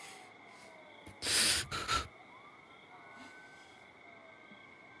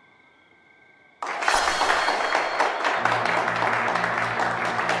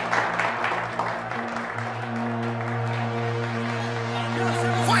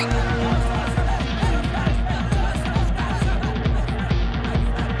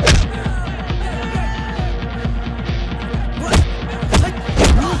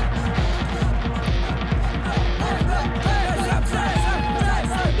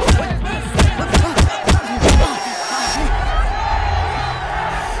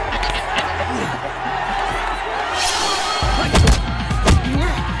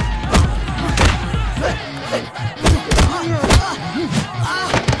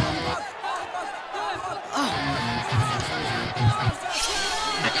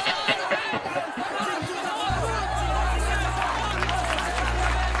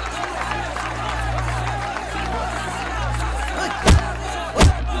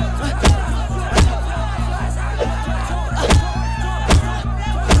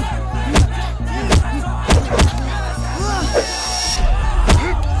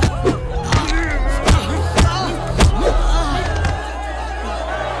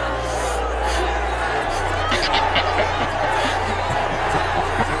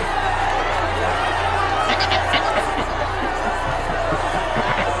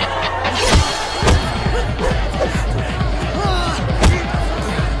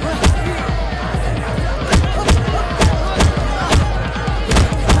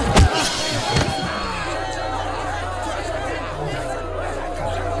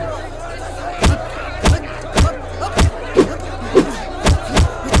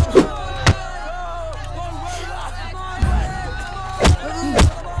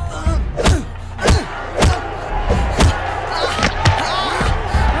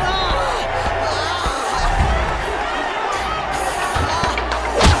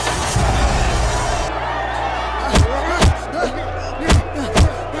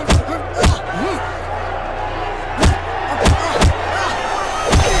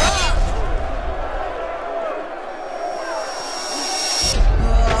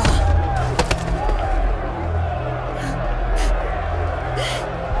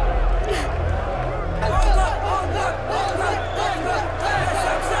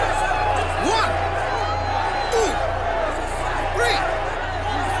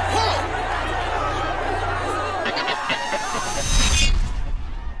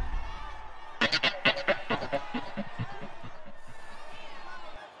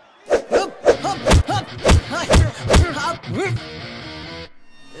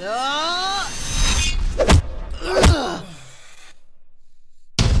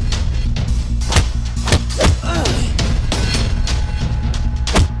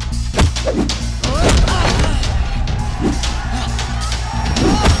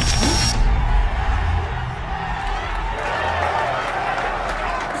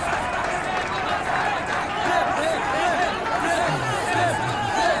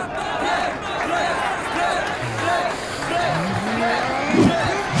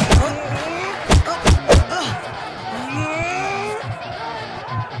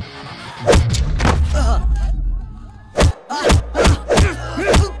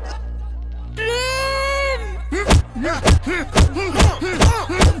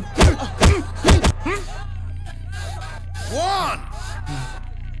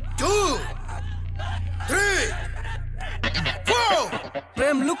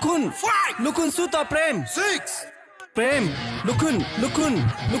Lukun suta Prem. 6 Prem, Lukun, Lukun,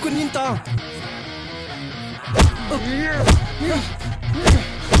 Lukun hinta.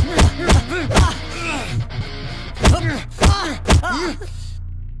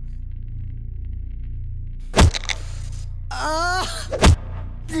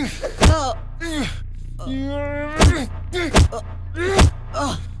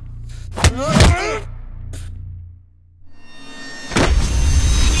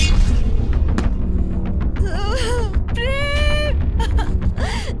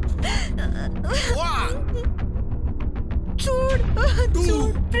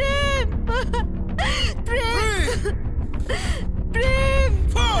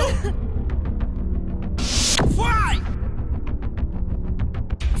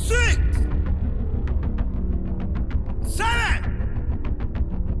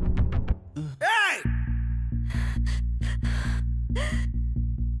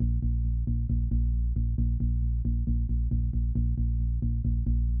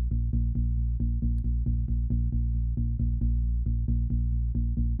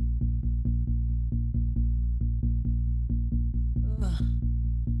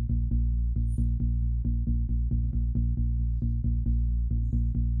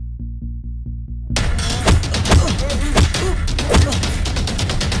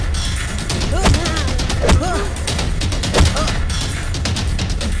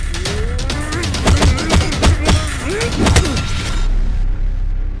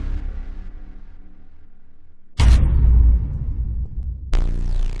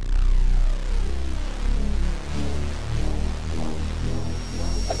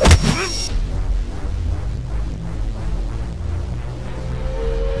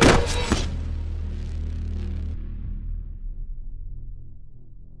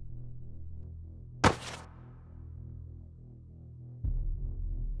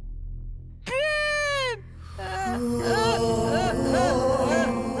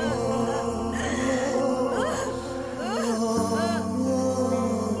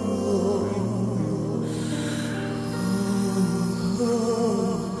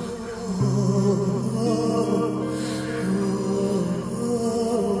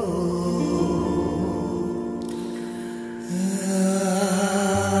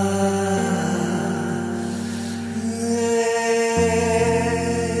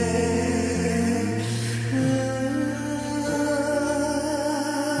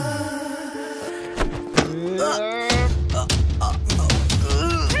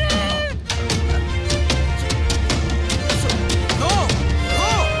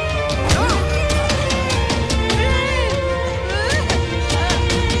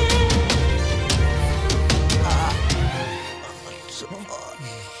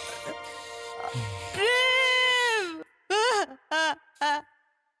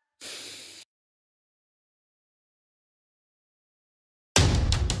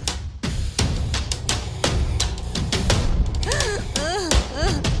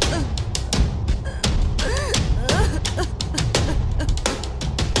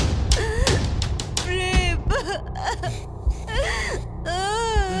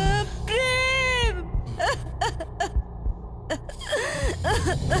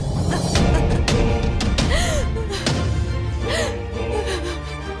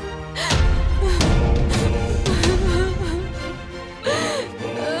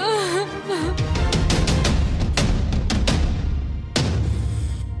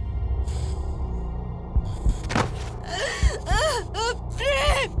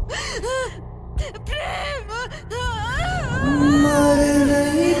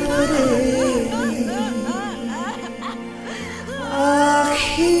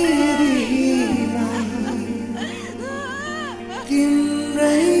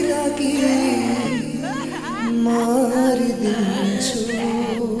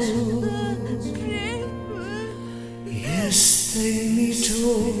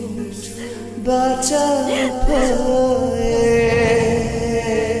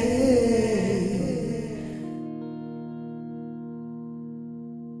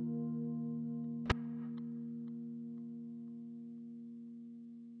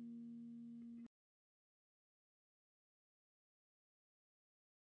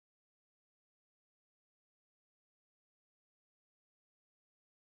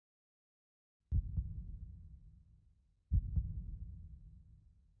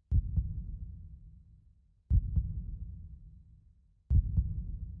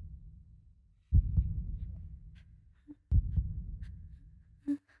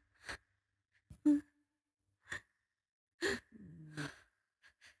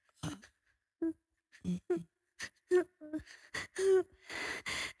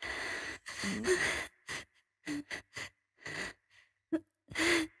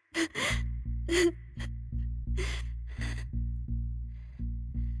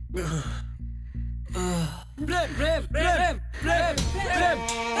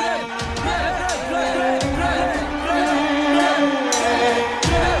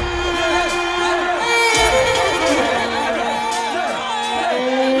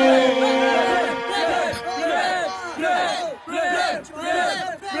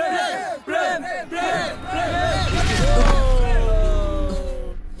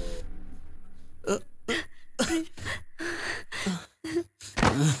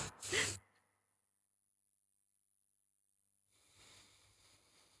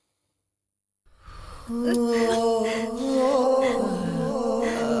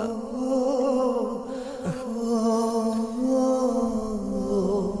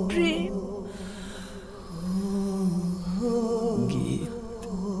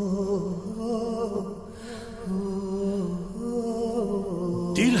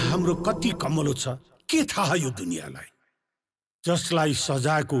 दिल हाम्रो कति कमलो छ के थाहा यो दुनियाँलाई जसलाई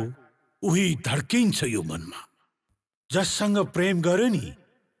सजाएको उही धड्किन्छ यो मनमा जससँग प्रेम गर्यो नि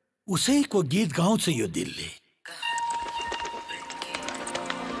उसैको गीत गाउँछ यो दिलले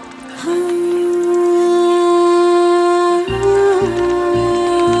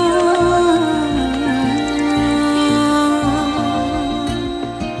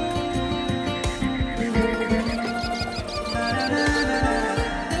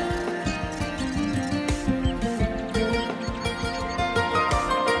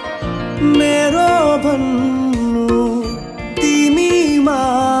मेरो भन्नु तिमी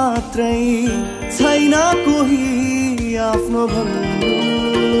मात्रै छैन कोही आफ्नो भन्नु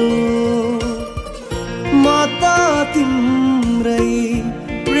म त तिम्रै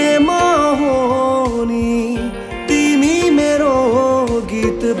प्रेम हो नि तिमी मेरो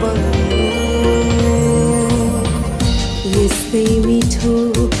गीत बन्नु यस्तै मिठो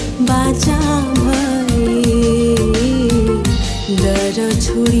बाचा भए डर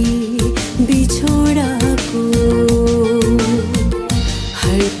छोडी बिछोडाको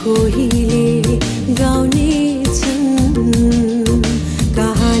हर कोहीले गाउने छन्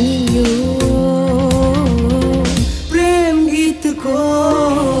कहानी यो प्रेम गीतको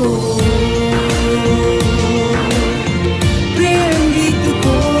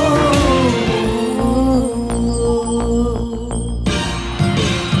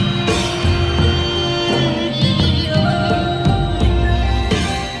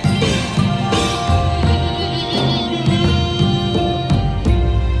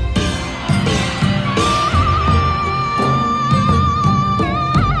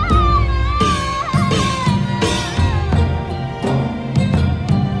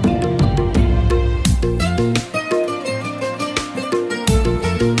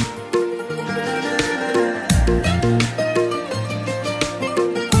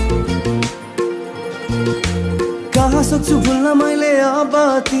सक्छु भुल्न मैले अब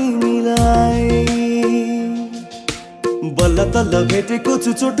तिमीलाई बल्ल तल्ल भेटेको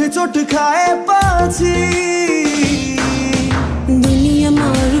छु चोटे चोट खाएपछि दुनियाँमा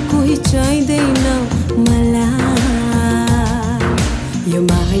अरू कोही चाहिँदैन मलाई यो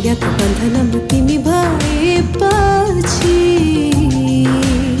मायाको बन्धनमा तिमी भएपछि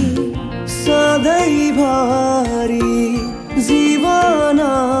सधैँभरि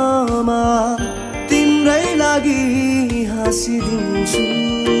जीवनमा तिम्रै लागि हाँसिदिन्छु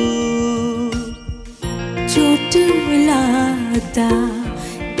चोट लाग्दा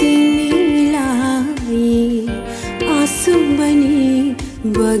तिमीलाई आँसु बनी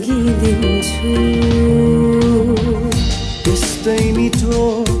बगिदिन्छु त्यस्तै मिठो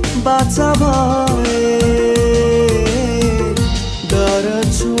बाचा भए डर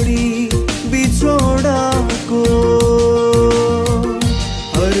छोडी बिछोडाको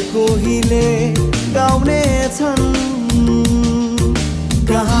हर कोहीले गाउने छन्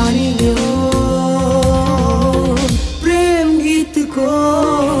कहानी यो प्रेम गीतको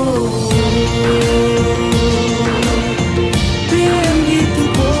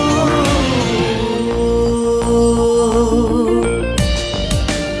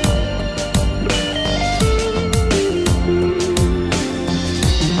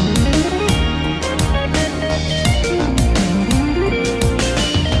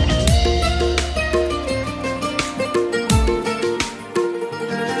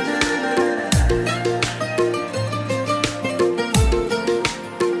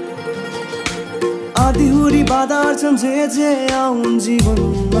आदिहुरी बाधार छन् जे आउन्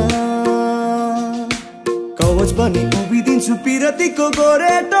जीवनमा कवच बनी उभिदिन्छु पिरतीको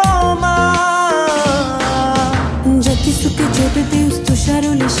गोरेटोमा जतिसुकै चोट दियोस्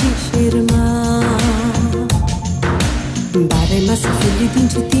तुषारोले शिशिरमा बारेमा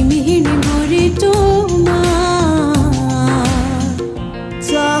फुलिदिन्छु तिमी हिँड्ने गोरेटोमा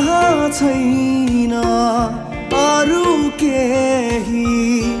चाह छैन अरू केही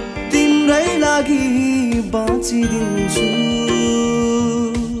तिम्रै लागि बाँचिदिन्छु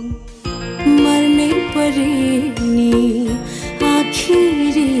मर्नै परे नि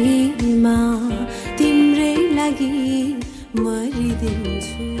आखिरीमा तिम्रै लागि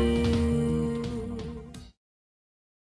मरिदिन्छु